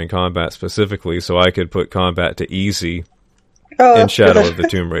 exploration, and combat specifically, so I could put combat to easy in Shadow of the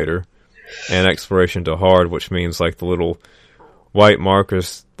Tomb Raider, and exploration to hard, which means like the little white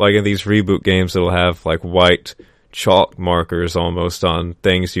markers, like in these reboot games, it'll have like white chalk markers almost on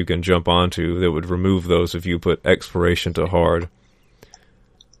things you can jump onto that would remove those if you put exploration to hard.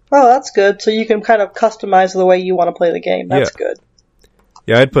 Oh, that's good. So you can kind of customize the way you want to play the game. That's good.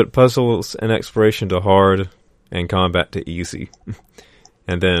 Yeah, I'd put puzzles and exploration to hard and combat to easy.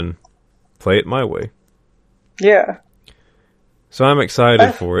 And then play it my way. Yeah. So I'm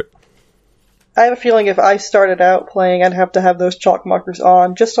excited for it. I have a feeling if I started out playing, I'd have to have those chalk markers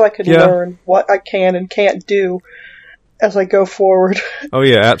on, just so I could learn what I can and can't do as I go forward. Oh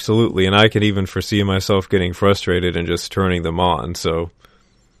yeah, absolutely. And I can even foresee myself getting frustrated and just turning them on, so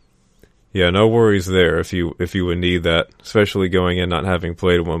yeah, no worries there if you would need that, especially going in not having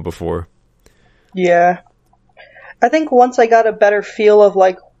played one before. Yeah. I think once I got a better feel of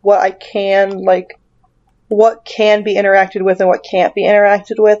like what I can, like what can be interacted with and what can't be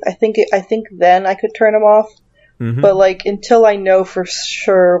interacted with, I think then I could turn them off. Mm-hmm. But like until I know for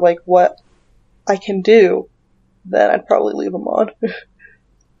sure like what I can do, then I'd probably leave them on.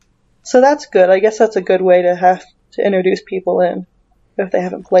 So that's good. I guess that's a good way to have to introduce people in if they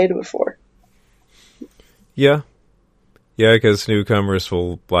haven't played it before. Yeah. Yeah, because newcomers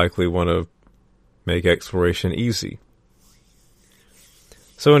will likely want to make exploration easy.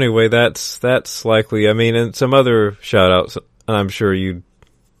 So anyway, that's likely. I mean, and some other shout-outs, I'm sure you'd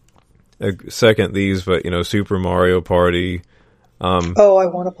second these, but, you know, Super Mario Party. Oh, I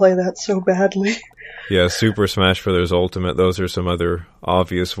want to play that so badly. Yeah, Super Smash Bros. Ultimate. Those are some other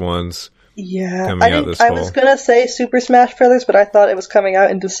obvious ones. Yeah, coming out this fall. I was going to say Super Smash Bros., but I thought it was coming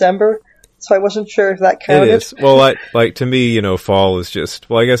out in December, so I wasn't sure if that counted. It is. Well, like to me, you know, fall is just,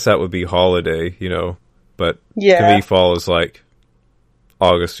 well, I guess that would be holiday, you know, but to me, fall is like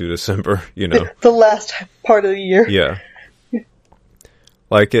August to December, you know. The last part of the year. Yeah.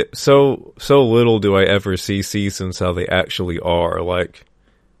 Like it, so little do I ever see seasons how they actually are. Like,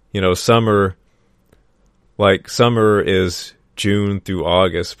 you know, summer is June through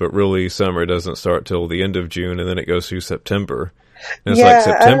August, but really summer doesn't start till the end of June, and then it goes through September. And it's like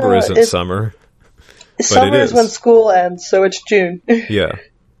September isn't summer. Summer is when school ends, so it's June. Yeah.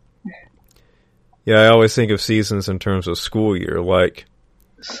 Yeah, I always think of seasons in terms of school year, like...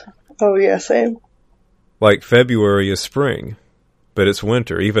 Oh yeah, same. Like February is spring, but it's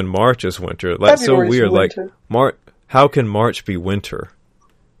winter. Even March is winter. That's so weird. Like, how can March be winter?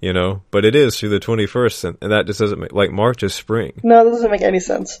 You know? But it is through the 21st, and that just doesn't make... Like, March is spring. No, that doesn't make any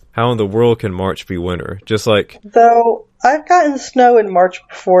sense. How in the world can March be winter? Just like... Though, I've gotten snow in March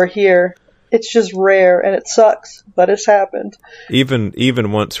before here. It's just rare, and it sucks, but it's happened.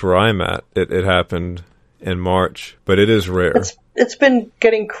 Even once where I'm at, it happened in March, but it is rare. It's been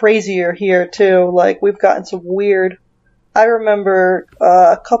getting crazier here, too. Like, we've gotten some weird... I remember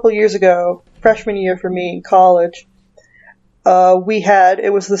a couple years ago, freshman year for me in college,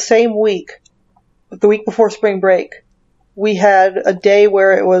 it was the same week, the week before spring break, we had a day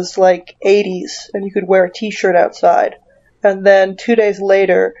where it was like 80s, and you could wear a t-shirt outside. And then 2 days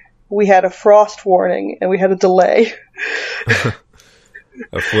later, we had a frost warning, and we had a delay.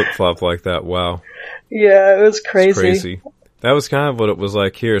 A flip-flop like that, wow. Yeah, it was crazy. It's crazy. That was kind of what it was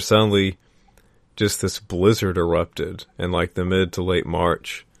like here. Suddenly, just this blizzard erupted in like the mid to late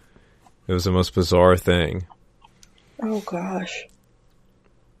March. It was the most bizarre thing. Oh gosh.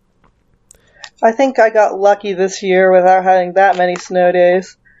 I think I got lucky this year without having that many snow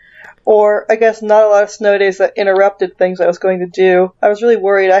days. Or, I guess not a lot of snow days that interrupted things I was going to do. I was really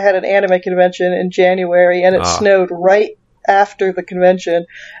worried. I had an anime convention in January, and it snowed right after the convention.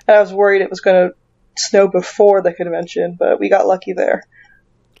 And I was worried it was going to snow before the convention, but we got lucky there.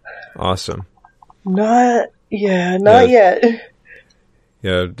 Awesome. Not yet.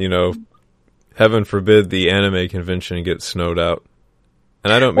 Yeah, you know, heaven forbid the anime convention gets snowed out.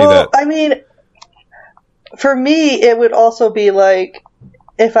 And I don't mean Well, that. I mean, for me, it would also be like,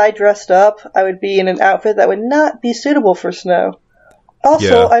 if I dressed up, I would be in an outfit that would not be suitable for snow.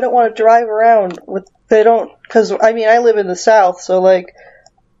 Also, Yeah. I don't want to drive around with, because, I mean, I live in the South, so, like,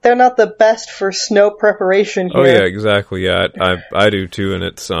 they're not the best for snow preparation here. Oh yeah, exactly. Yeah, I do too, and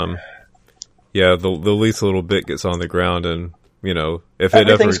it's yeah, the least little bit gets on the ground, and you know, if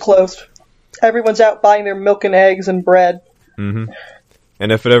Everything's closed. Everyone's out buying their milk and eggs and bread. and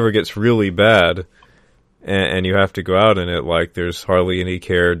if it ever gets really bad, and you have to go out in it, like there's hardly any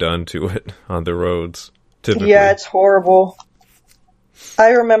care done to it on the roads. Typically, Yeah, it's horrible. I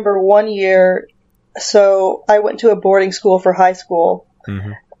remember one year, so I went to a boarding school for high school,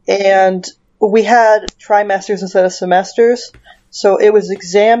 and we had trimesters instead of semesters, so it was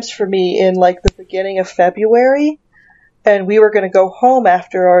exams for me in like the beginning of February, and we were going to go home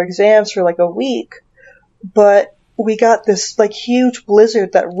after our exams for like a week, but we got this like huge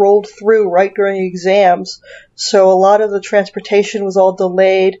blizzard that rolled through right during the exams, so a lot of the transportation was all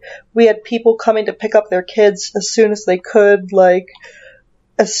delayed. We had people coming to pick up their kids as soon as they could, like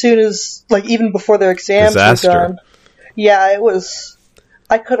as soon as, like, even before their exams Disaster. were done. Yeah, it was.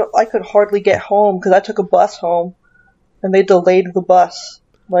 I could hardly get home because I took a bus home, and they delayed the bus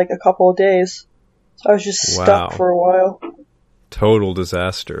like a couple of days. So I was just stuck for a while. Total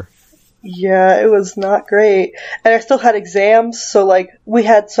disaster. Yeah, it was not great. And I still had exams, so like we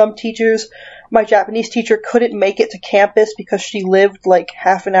had some teachers. My Japanese teacher couldn't make it to campus because she lived like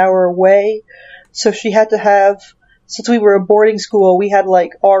half an hour away. So she had to have, since we were a boarding school, we had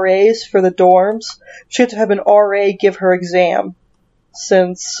like RAs for the dorms. She had to have an RA give her exam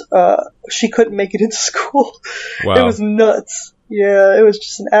since she couldn't make it into school. Wow. It was nuts. Yeah, it was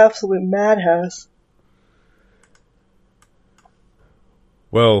just an absolute madhouse.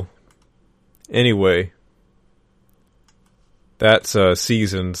 Well, anyway, that's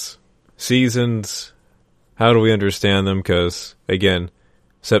seasons. Seasons, how do we understand them? Because, again,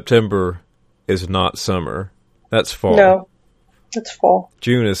 September is not summer. That's fall. No, it's fall.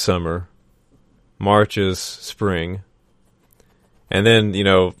 June is summer. March is spring. And then, you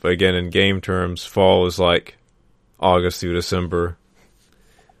know, again, in game terms, fall is like August through December.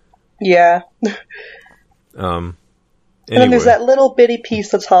 Yeah. Anyway. And then there's that little bitty piece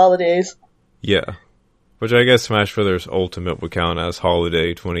that's holidays. Yeah. Which I guess Smash Brothers Ultimate would count as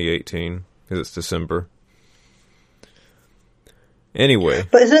Holiday 2018, because it's December. Anyway.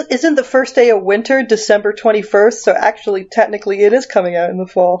 But isn't the first day of winter December 21st? So actually, technically, it is coming out in the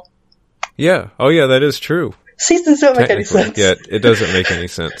fall. Yeah. Oh yeah, that is true. Seasons don't make any sense. Yeah, it doesn't make any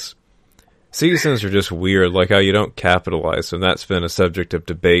sense. Seasons are just weird, like how you don't capitalize them. That's been a subject of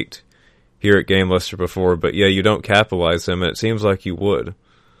debate here at Game Luster before, but yeah, you don't capitalize them, and it seems like you would.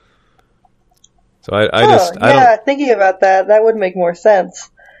 So I don't... thinking about that would make more sense.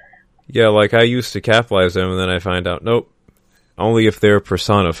 Yeah, like I used to capitalize them, and then I find out, nope, only if they're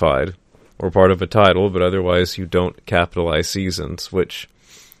personified or part of a title, but otherwise you don't capitalize seasons, which...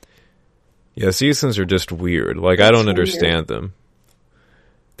 Yeah, seasons are just weird. Like, I don't understand them.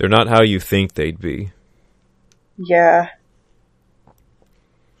 They're not how you think they'd be. Yeah.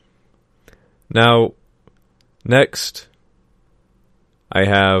 Now, next, I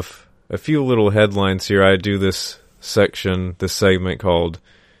have a few little headlines here. I do this segment called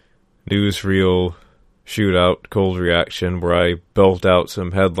Newsreel Shootout Cold Reaction, where I belt out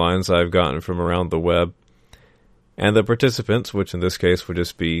some headlines I've gotten from around the web. And the participants, which in this case would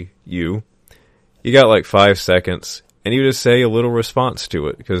just be you, you got like 5 seconds, and you just say a little response to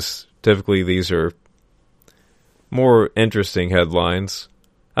it, because typically these are more interesting headlines.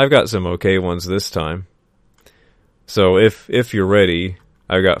 I've got some okay ones this time. So if you're ready,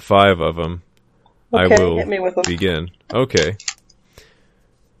 I've got 5 of them. Okay, I will hit me with them. begin. Okay.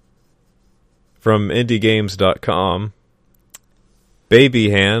 From IndieGames.com, Baby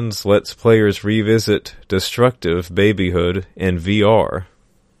Hands lets players revisit destructive babyhood in VR.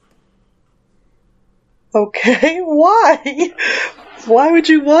 Okay, why? Why would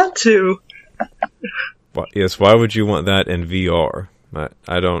you want to? Yes, why would you want that in VR?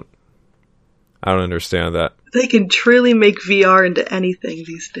 I don't understand that. They can truly make VR into anything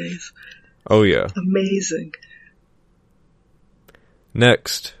these days. Oh yeah. Amazing.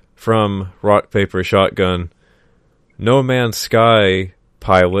 Next, from Rock Paper Shotgun, No Man's Sky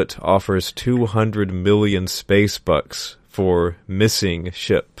pilot offers 200 million space bucks for missing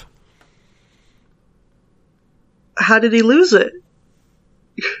ship. How did he lose it?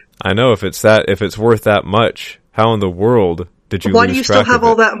 I know, if it's worth that much, how in the world did you Why lose do you track still have of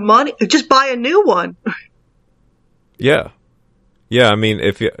all it? that money? Just buy a new one. Yeah. Yeah, I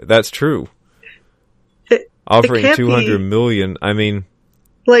mean, that's true. It Offering can't 200 be... million, I mean,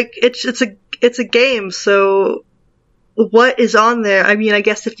 Like, it's a game, so what is on there? I mean, I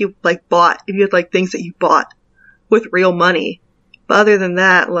guess if you had like things that you bought with real money. But other than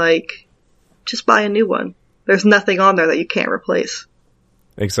that, like, just buy a new one. There's nothing on there that you can't replace.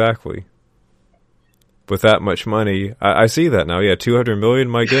 Exactly. With that much money, I see that now. Yeah, 200 million,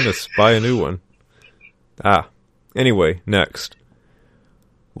 my goodness, buy a new one. Anyway, next.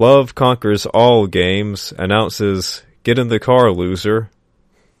 Love Conquers All Games announces Get in the Car, Loser.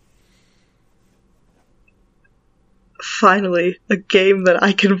 Finally, a game that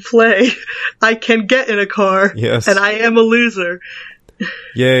I can play. I can get in a car. Yes. And I am a loser.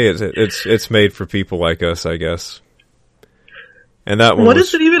 Yay, it's made for people like us, I guess. And that one What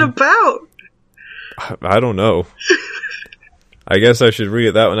is it even about? I don't know. I guess I should read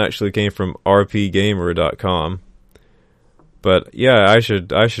it. That one actually came from rpgamer.com. But yeah, I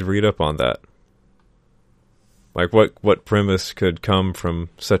should read up on that. Like what premise could come from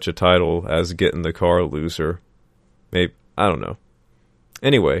such a title as Get in the Car, Loser? Maybe, I don't know.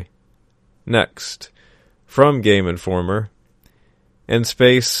 Anyway, next. From Game Informer. In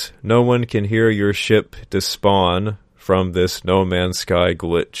space, no one can hear your ship despawn from this No Man's Sky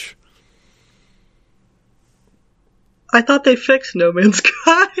glitch. I thought they fixed No Man's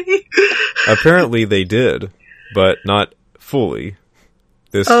Sky. Apparently they did, but not fully.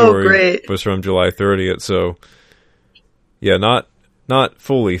 This story great. was from July 30th, so yeah, not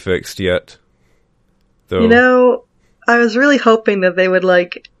fully fixed yet. Though. You know, I was really hoping that they would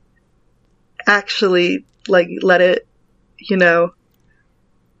like actually like let it,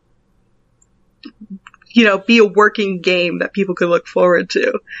 be a working game that people could look forward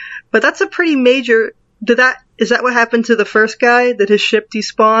to. But that's a pretty major. Is that what happened to the first guy? Did his ship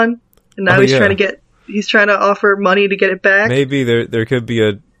despawn? And now he's trying to offer money to get it back? Maybe there could be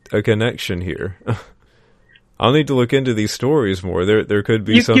a connection here. I'll need to look into these stories more. There could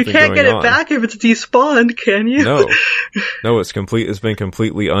be something going on. You can't get it back if it's despawned, can you? No, it's been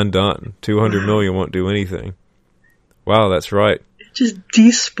completely undone. 200 million won't do anything. Wow, that's right. It just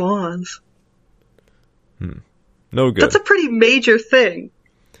despawns. No good. That's a pretty major thing.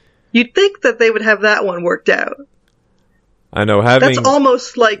 You'd think that they would have that one worked out. I know, That's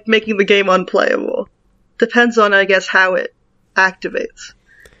almost like making the game unplayable. Depends on, I guess, how it activates.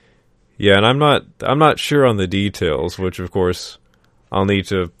 Yeah, and I'm not sure on the details, which of course I'll need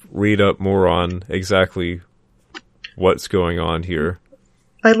to read up more on exactly what's going on here.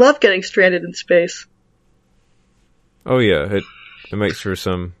 I love getting stranded in space. Oh yeah, it makes for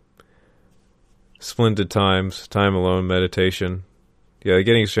some splendid times, time alone, meditation. Yeah,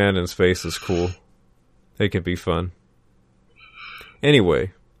 getting stranded in space is cool. It can be fun.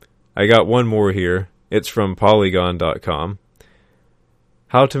 Anyway, I got one more here. It's from Polygon.com.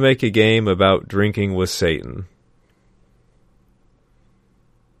 How to make a game about drinking with Satan.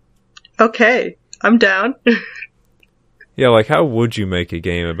 Okay, I'm down. Yeah, like how would you make a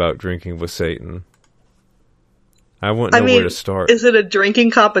game about drinking with Satan? I wouldn't know where to start. Is it a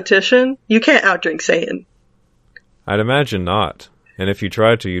drinking competition? You can't outdrink Satan. I'd imagine not. And if you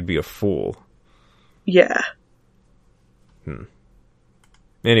tried to, you'd be a fool. Yeah.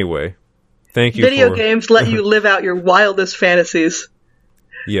 Anyway, thank you Video games let you live out your wildest fantasies.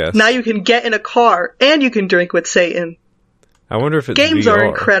 Yes. Now you can get in a car, and you can drink with Satan. I wonder if it's Games VR. are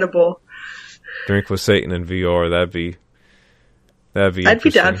incredible. Drink with Satan in VR, that'd be I'd be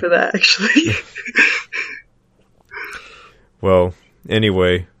down for that, actually. Well,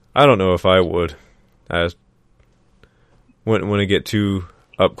 anyway, I don't know if I would. I wouldn't want to get too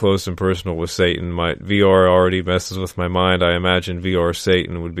up close and personal with Satan. My VR already messes with my mind. I imagine VR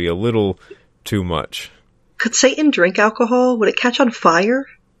Satan would be a little too much. Could Satan drink alcohol? Would it catch on fire?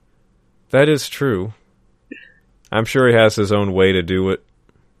 That is true. I'm sure he has his own way to do it.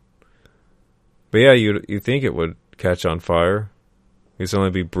 But yeah, you think it would catch on fire. He'd only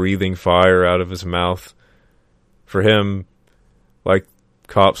be breathing fire out of his mouth. For him, like,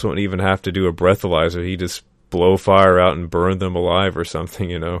 cops wouldn't even have to do a breathalyzer. He'd just blow fire out and burn them alive or something,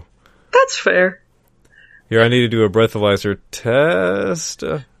 That's fair. Here, I need to do a breathalyzer test.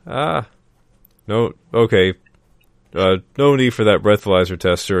 No, okay. No need for that breathalyzer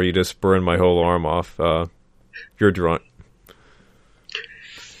test, sir. You just burned my whole arm off. You're drunk.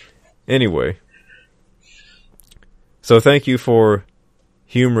 Anyway. So thank you for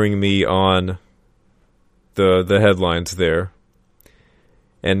humoring me on the headlines there.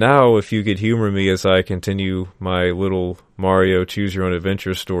 And now, if you could humor me as I continue my little Mario Choose Your Own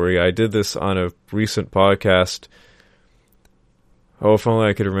Adventure story. I did this on a recent podcast. Oh, if only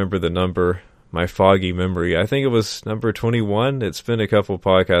I could remember the number. My foggy memory. I think it was number 21. It's been a couple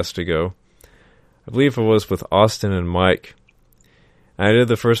podcasts ago. I believe it was with Austin and Mike. I did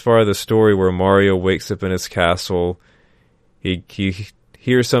the first part of the story where Mario wakes up in his castle. He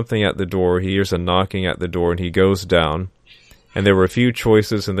hears something at the door. He hears a knocking at the door, and he goes down. And there were a few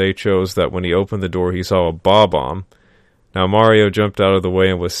choices, and they chose that when he opened the door, he saw a Bob-omb. Now, Mario jumped out of the way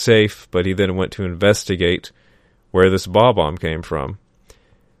and was safe, but he then went to investigate where this Bob-omb came from.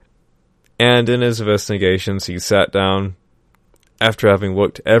 And in his investigations, he sat down after having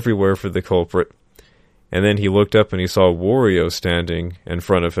looked everywhere for the culprit. And then he looked up and he saw Wario standing in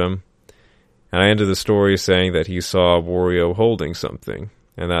front of him. And I ended the story saying that he saw Wario holding something.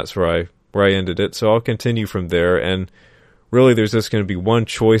 And that's where I ended it. So I'll continue from there. And really, there's just going to be one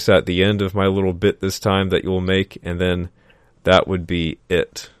choice at the end of my little bit this time that you'll make. And then that would be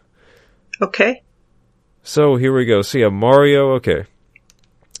it. Okay. So here we go. See, Mario, okay.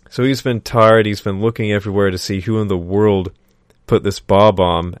 So he's been tired. He's been looking everywhere to see who in the world put this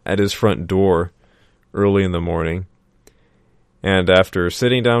Bob-omb at his front door early in the morning. And after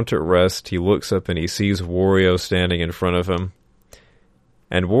sitting down to rest, he looks up and he sees Wario standing in front of him.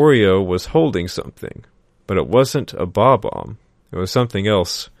 And Wario was holding something, but it wasn't a Bob-omb. It was something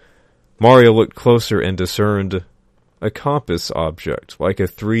else. Mario looked closer and discerned a compass object, like a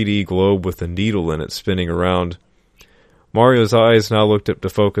 3D globe with a needle in it spinning around. Mario's eyes now looked up to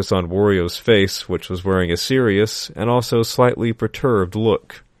focus on Wario's face, which was wearing a serious and also slightly perturbed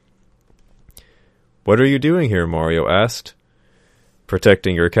look. "What are you doing here?" Mario asked.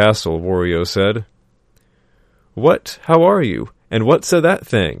 "Protecting your castle," Wario said. "What? How are you? And what's that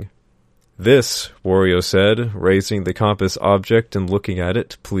thing?" "This," Wario said, raising the compass object and looking at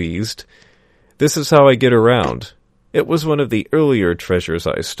it, pleased. "This is how I get around. It was one of the earlier treasures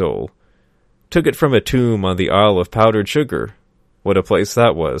I stole. Took it from a tomb on the Isle of Powdered Sugar. What a place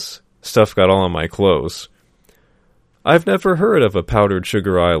that was. Stuff got all on my clothes." "I've never heard of a Powdered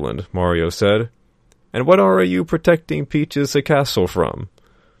Sugar Island," Mario said. "And what are you protecting Peach's castle from?"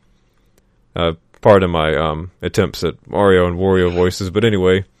 Pardon my attempts at Mario and Wario voices, but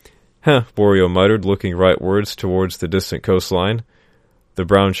anyway. "Huh," Wario muttered, looking rightwards towards the distant coastline. "The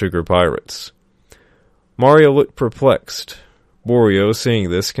Brown Sugar Pirates." Mario looked perplexed. Wario, seeing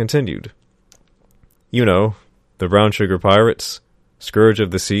this, continued. "You know, the Brown Sugar Pirates, Scourge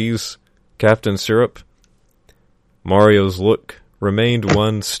of the Seas, Captain Syrup." Mario's look remained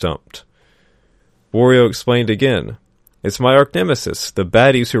one stumped. Wario explained again. "It's my arch-nemesis, the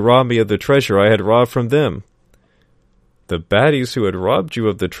baddies who robbed me of the treasure I had robbed from them." "The baddies who had robbed you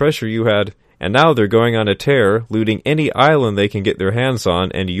of the treasure you had, and now they're going on a tear, looting any island they can get their hands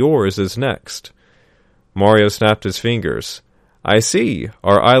on, and yours is next." Mario snapped his fingers. "I see.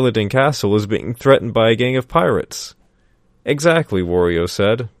 Our island and castle is being threatened by a gang of pirates." "Exactly," Wario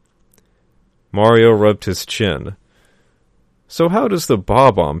said. Mario rubbed his chin. "So how does the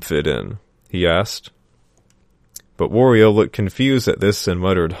Bob-omb fit in?" he asked. But Wario looked confused at this and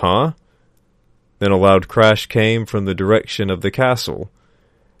muttered, "Huh?" Then a loud crash came from the direction of the castle.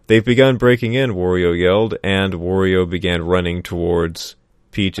 "They've begun breaking in," Wario yelled, and Wario began running towards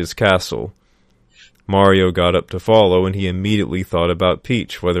Peach's castle. Mario got up to follow, and he immediately thought about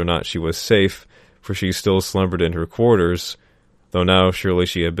Peach, whether or not she was safe, for she still slumbered in her quarters, though now surely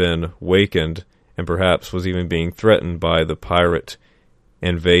she had been wakened, and perhaps was even being threatened by the pirate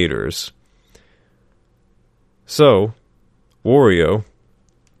invaders. So, Wario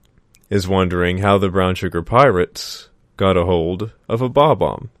is wondering how the Brown Sugar Pirates got a hold of a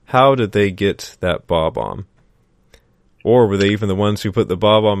Bob-omb. How did they get that Bob-omb? Or were they even the ones who put the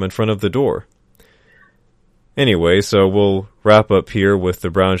Bob-omb in front of the door? Anyway, so we'll wrap up here with the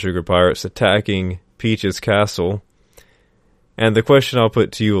Brown Sugar Pirates attacking Peach's castle. And the question I'll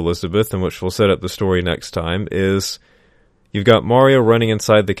put to you, Elizabeth, and which will set up the story next time, is you've got Mario running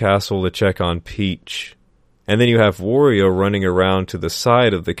inside the castle to check on Peach. And then you have Wario running around to the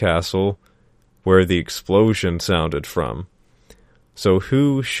side of the castle where the explosion sounded from. So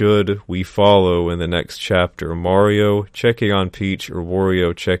who should we follow in the next chapter? Mario checking on Peach or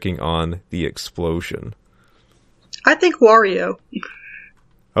Wario checking on the explosion? I think Wario.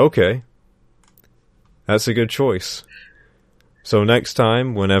 Okay. That's a good choice. So next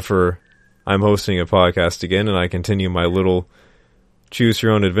time, whenever I'm hosting a podcast again and I continue my little Choose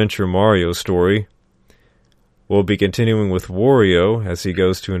Your Own Adventure Mario story, we'll be continuing with Wario as he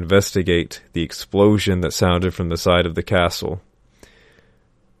goes to investigate the explosion that sounded from the side of the castle.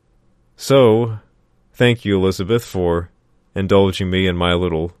 So, thank you, Elizabeth, for indulging me in my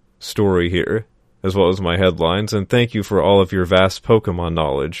little story here, as well as my headlines, and thank you for all of your vast Pokemon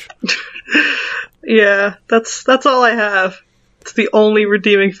knowledge. Yeah, that's all I have. It's the only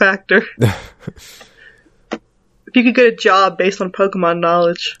redeeming factor. If you could get a job based on Pokemon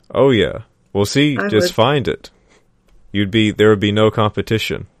knowledge. Oh yeah. Well, see, just find it. there would be no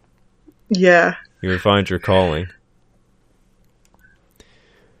competition. Yeah. You would find your calling.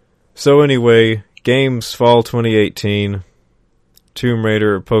 So anyway, games fall 2018, Tomb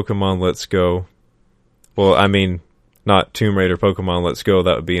Raider, Pokemon Let's Go. Well, I mean, not Tomb Raider, Pokemon Let's Go.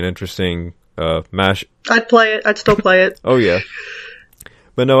 That would be an interesting mash. I'd play it. I'd still play it. Oh yeah.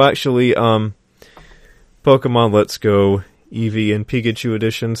 But no, actually, Pokemon Let's Go, Eevee and Pikachu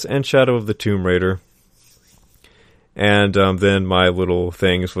editions, and Shadow of the Tomb Raider. And then my little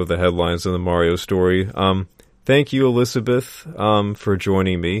things with the headlines and the Mario story. Thank you, Elizabeth, for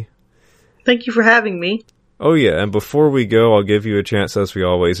joining me. Thank you for having me. Oh yeah, and before we go, I'll give you a chance, as we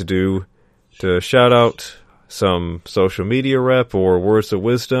always do, to shout out some social media rep or words of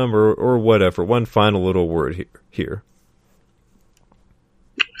wisdom or whatever. One final little word here.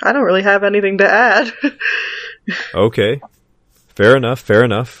 I don't really have anything to add. Okay. Fair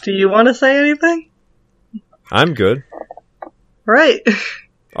enough. Do you want to say anything? I'm good. Right.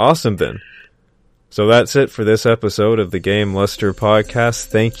 Awesome then. So that's it for this episode of the Game Luster podcast.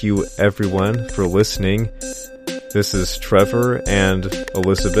 Thank you everyone for listening. This is Trevor and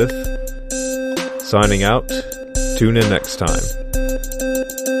Elizabeth signing out. Tune in next time.